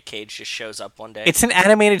as Nick Cage just shows up one day? It's an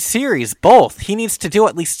animated series, both. He needs to do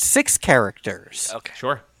at least 6 characters. Okay.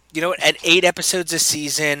 Sure. You know what? At 8 episodes a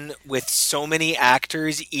season with so many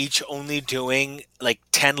actors, each only doing like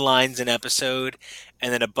 10 lines an episode,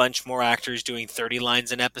 and then a bunch more actors doing 30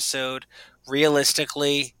 lines an episode,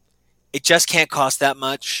 realistically, it just can't cost that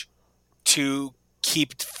much to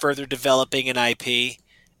keep further developing an IP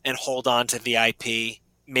and hold on to the IP.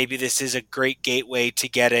 Maybe this is a great gateway to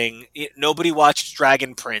getting... Nobody watched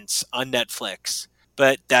Dragon Prince on Netflix,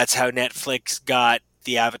 but that's how Netflix got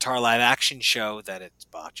the Avatar live action show that it's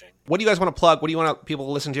botching. What do you guys want to plug? What do you want people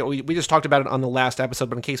to listen to? We just talked about it on the last episode,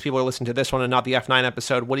 but in case people are listening to this one and not the F9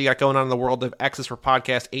 episode, what do you got going on in the world of X's for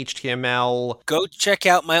Podcast, HTML? Go check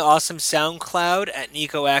out my awesome SoundCloud at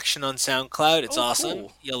Nico Action on SoundCloud. It's awesome.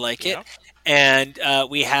 Cool. You'll like it. And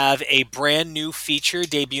we have a brand new feature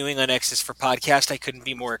debuting on X's for Podcast. I couldn't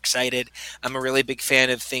be more excited. I'm a really big fan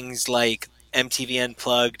of things like MTV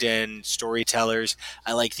Unplugged and storytellers.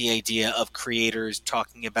 I like the idea of creators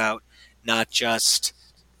talking about not just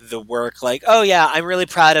the work like, oh yeah, I'm really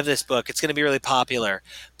proud of this book, it's going to be really popular,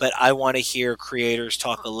 but I want to hear creators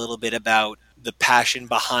talk a little bit about the passion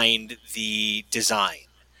behind the design,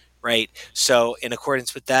 right? So in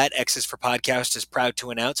accordance with that, X's for Podcast is proud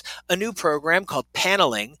to announce a new program called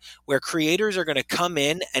Paneling, where creators are going to come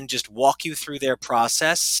in and just walk you through their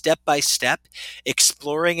process step by step,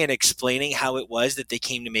 exploring and explaining how it was that they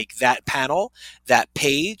came to make that panel, that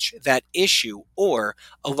page, that issue, or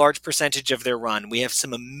a large percentage of their run. We have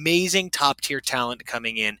some amazing top tier talent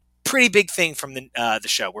coming in. Pretty big thing from the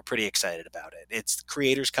show. We're pretty excited about it. It's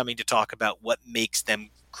creators coming to talk about what makes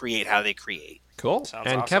them create how they create. Cool. Sounds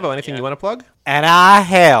and awesome. Kevo, anything you want to plug? And I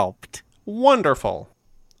helped. Wonderful.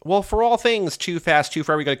 Well, for all things Too Fast, Too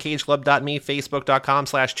Forever, go to cageclub.me,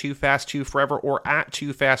 facebook.com/TooFast2Forever, or at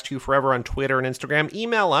TooFast2Forever on Twitter and Instagram.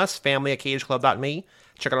 Email us, family@cageclub.me.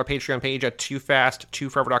 Check out our Patreon page at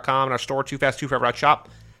TooFast2Forever.com and our store, TooFast2Forever.shop.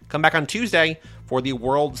 Come back on Tuesday for the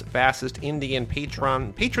world's fastest Indian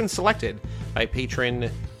patron selected by patron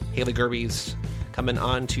Haley Gerbies. Coming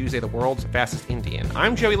on Tuesday, the world's fastest Indian.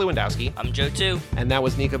 I'm Joey Lewandowski. I'm Joe too. And that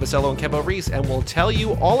was Nico Basello and Kevo Reese, and we'll tell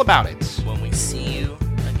you all about it when we see you